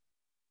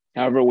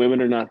 However,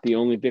 women are not the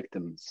only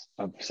victims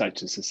of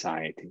such a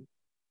society.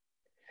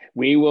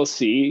 We will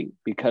see,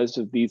 because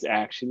of these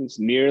actions,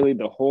 nearly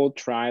the whole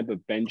tribe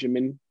of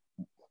Benjamin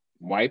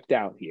wiped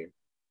out here.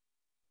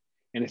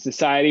 In a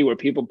society where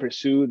people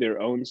pursue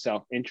their own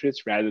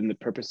self-interest rather than the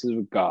purposes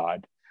of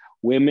God,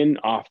 women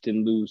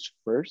often lose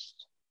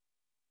first,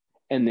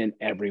 and then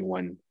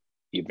everyone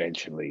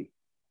eventually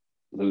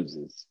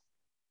loses.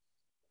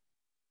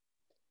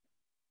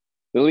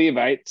 The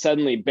Levite,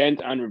 suddenly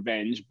bent on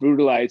revenge,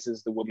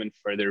 brutalizes the woman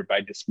further by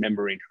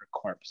dismembering her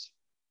corpse.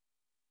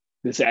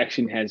 This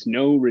action has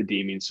no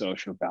redeeming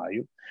social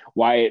value.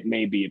 Why it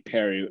may be a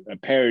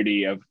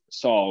parody of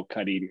Saul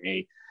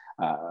cutting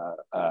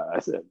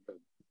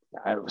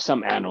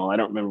some animal, I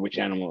don't remember which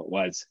animal it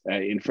was,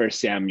 in 1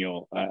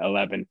 Samuel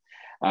 11,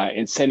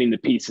 and sending the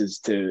pieces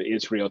to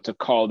Israel to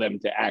call them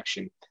to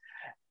action.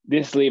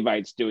 This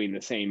Levite's doing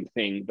the same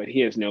thing, but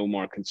he has no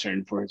more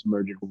concern for his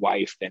murdered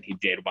wife than he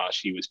did while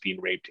she was being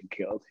raped and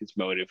killed. His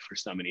motive for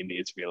summoning the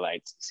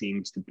Israelites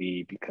seems to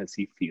be because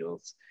he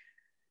feels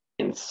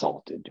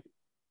insulted.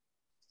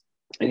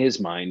 In his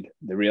mind,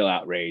 the real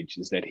outrage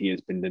is that he has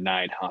been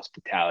denied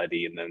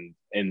hospitality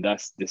and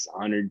thus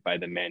dishonored by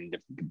the men of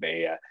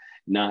Gibeah,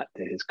 not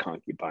that his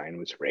concubine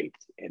was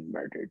raped and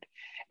murdered.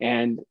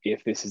 And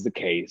if this is the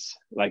case,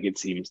 like it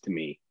seems to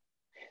me,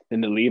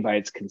 then the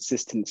Levite's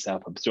consistent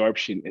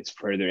self-absorption is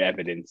further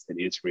evidence that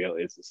Israel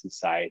is a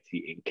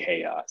society in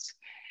chaos.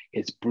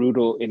 His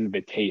brutal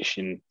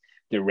invitation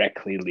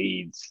directly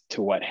leads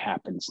to what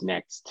happens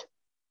next.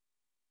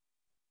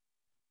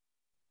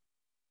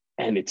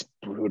 And it's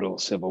brutal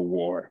civil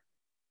war.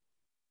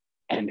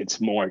 And it's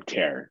more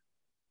terror.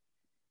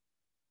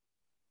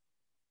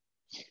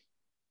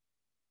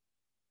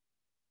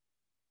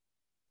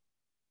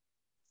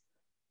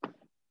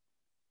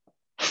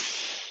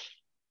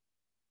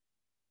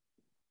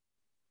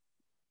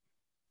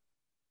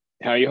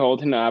 How are you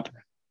holding up?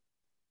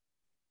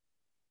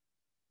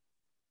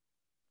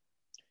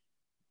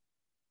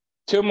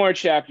 Two more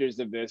chapters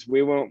of this.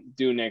 We won't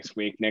do next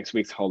week. Next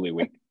week's Holy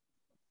Week.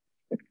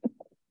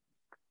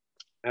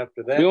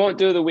 After that, we won't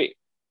do the week,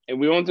 and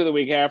we won't do the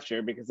week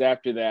after, because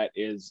after that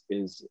is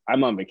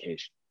I'm on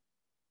vacation.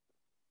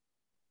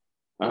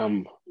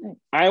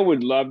 I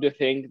would love to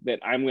think that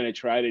I'm going to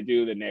try to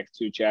do the next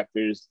two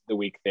chapters the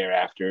week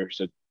thereafter,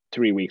 so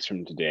 3 weeks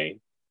from today,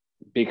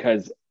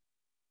 because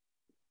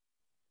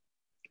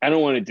I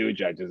don't want to do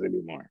Judges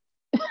anymore.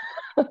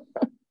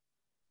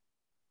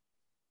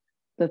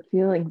 The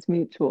feeling's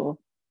mutual.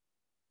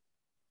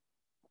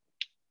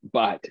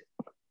 But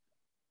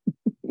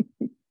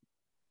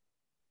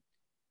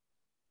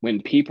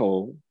when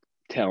people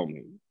tell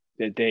me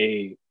that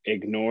they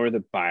ignore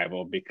the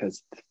Bible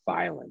because it's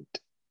violent,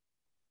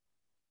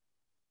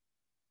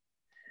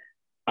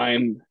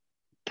 I'm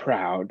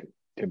proud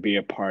to be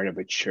a part of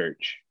a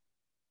church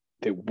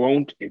that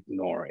won't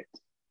ignore it.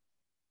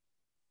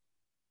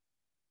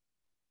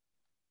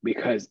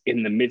 Because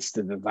in the midst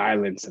of the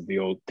violence of the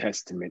Old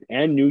Testament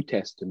and New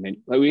Testament,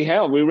 like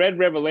we read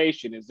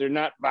Revelation, is there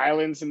not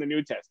violence in the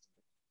New Testament?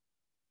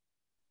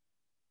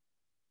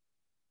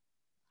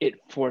 It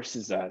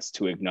forces us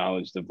to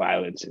acknowledge the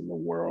violence in the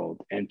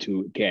world and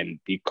to, again,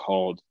 be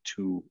called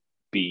to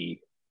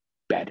be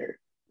better.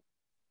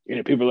 You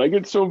know, people are like,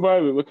 it's so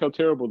violent, look how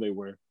terrible they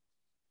were.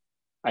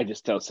 I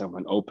just tell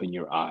someone, open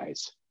your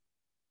eyes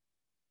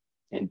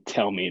and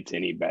tell me it's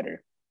any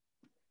better,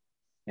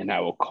 and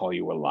I will call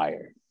you a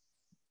liar.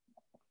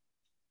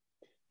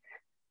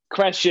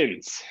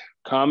 Questions,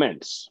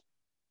 comments?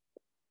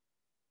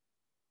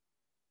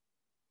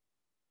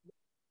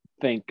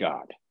 Thank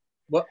God.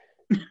 What?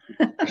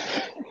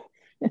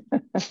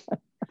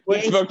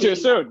 We spoke too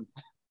soon.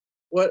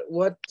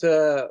 What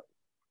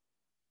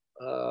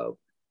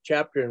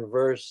chapter and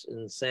verse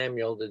in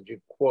Samuel did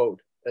you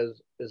quote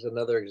as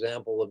another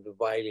example of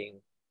dividing?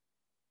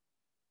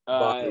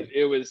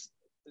 It was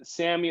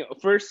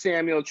First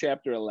Samuel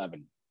chapter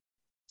 11.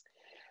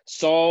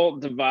 Saul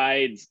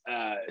divides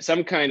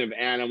some kind of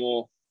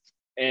animal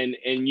and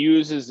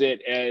uses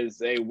it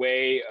as a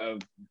way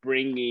of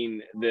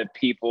bringing the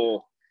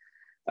people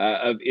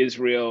of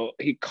Israel.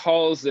 He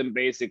calls them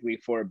basically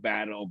for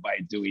battle by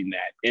doing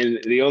that. And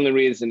the only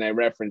reason I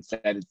reference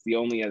that, it's the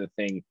only other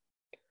thing.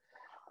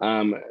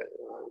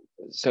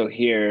 So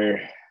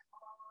here,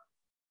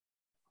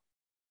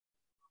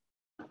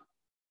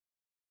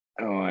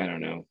 I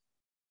don't know.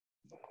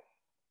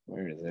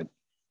 Where is it?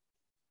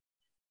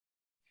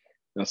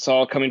 Now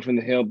Saul coming from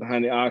the hill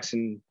behind the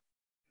oxen,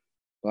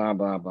 blah,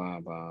 blah, blah,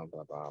 blah,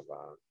 blah, blah,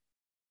 blah.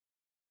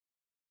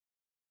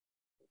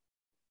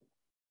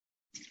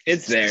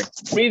 It's there.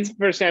 Read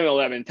 1 Samuel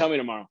 11. Tell me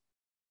tomorrow.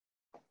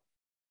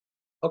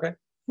 Okay.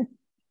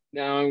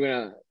 Now I'm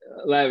going to,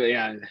 11,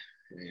 yeah.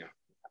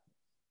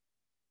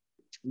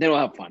 Then we'll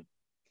have fun.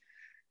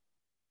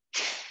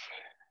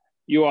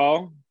 You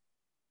all,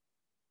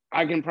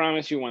 I can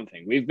promise you one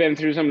thing. We've been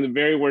through some of the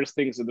very worst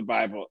things of the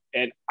Bible,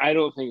 and I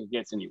don't think it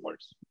gets any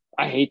worse.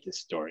 I hate this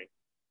story.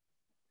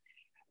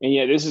 And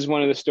yet this is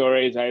one of the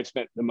stories I've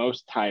spent the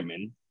most time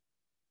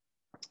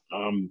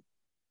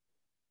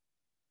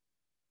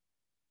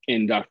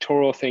in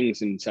doctoral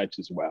things and such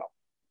as well.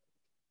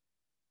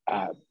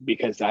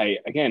 Because I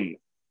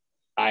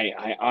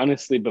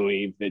honestly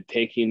believe that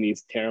taking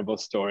these terrible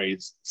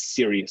stories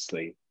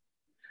seriously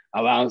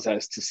allows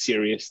us to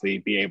seriously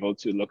be able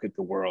to look at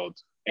the world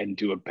and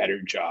do a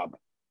better job.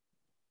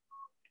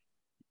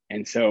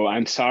 And so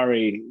I'm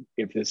sorry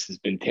if this has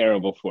been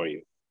terrible for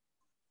you.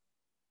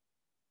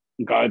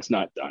 God's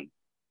not done.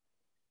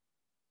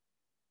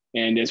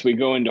 And as we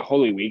go into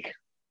Holy Week,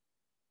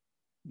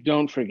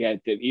 don't forget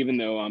that even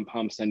though on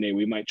Palm Sunday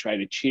we might try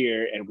to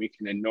cheer and we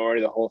can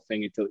ignore the whole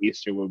thing until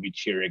Easter where we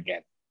cheer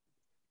again.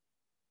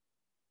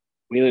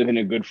 We live in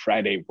a Good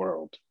Friday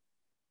world.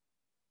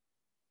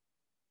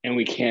 And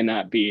we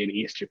cannot be an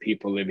Easter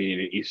people living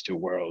in an Easter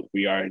world.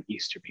 We are an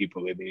Easter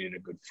people living in a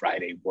Good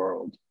Friday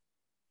world.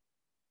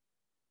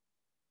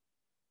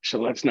 So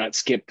let's not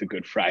skip the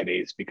Good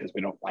Fridays because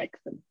we don't like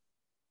them.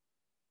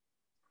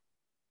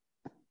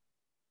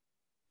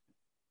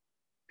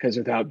 Because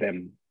without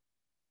them,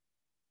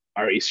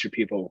 our Easter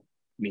people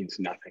means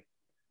nothing.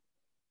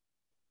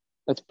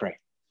 Let's pray.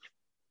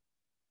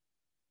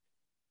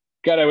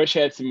 God, I wish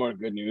I had some more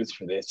good news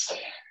for this.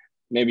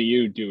 Maybe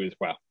you do as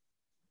well.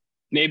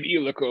 Maybe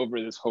you look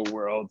over this whole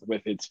world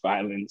with its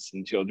violence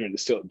and children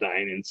still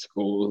dying in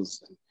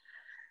schools,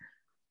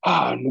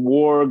 and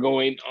war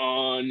going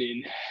on,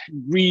 and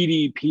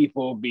greedy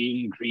people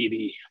being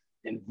greedy,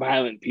 and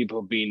violent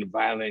people being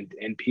violent,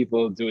 and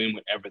people doing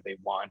whatever they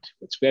want,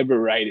 whatever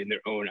right in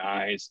their own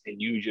eyes,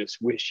 and you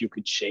just wish you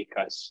could shake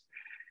us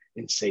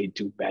and say,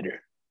 do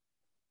better.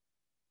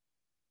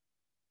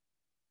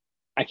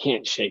 I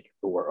can't shake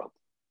the world,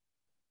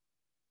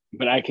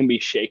 but I can be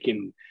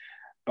shaken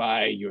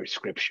by your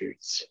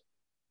scriptures.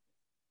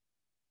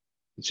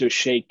 So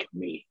shake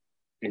me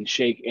and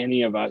shake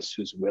any of us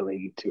who's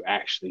willing to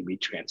actually be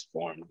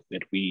transformed,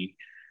 that we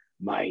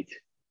might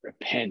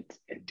repent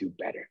and do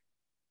better.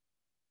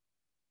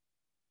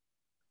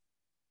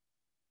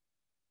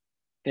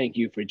 Thank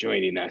you for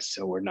joining us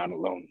so we're not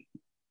alone.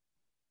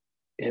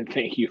 And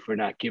thank you for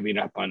not giving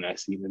up on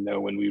us, even though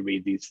when we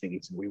read these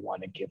things we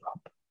want to give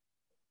up.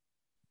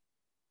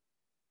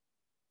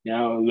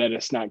 Now let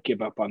us not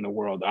give up on the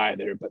world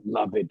either, but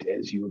love it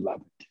as you love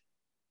it,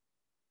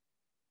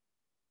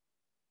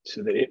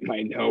 so that it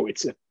might know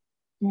it's a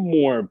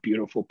more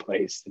beautiful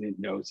place than it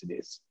knows it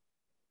is.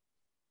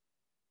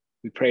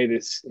 We pray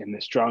this in the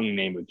strong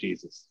name of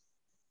Jesus.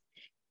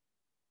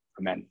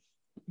 Amen.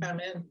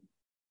 Amen.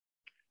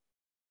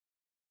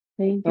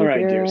 Thank you, All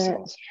right, dear Garrett.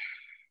 souls.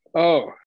 Oh,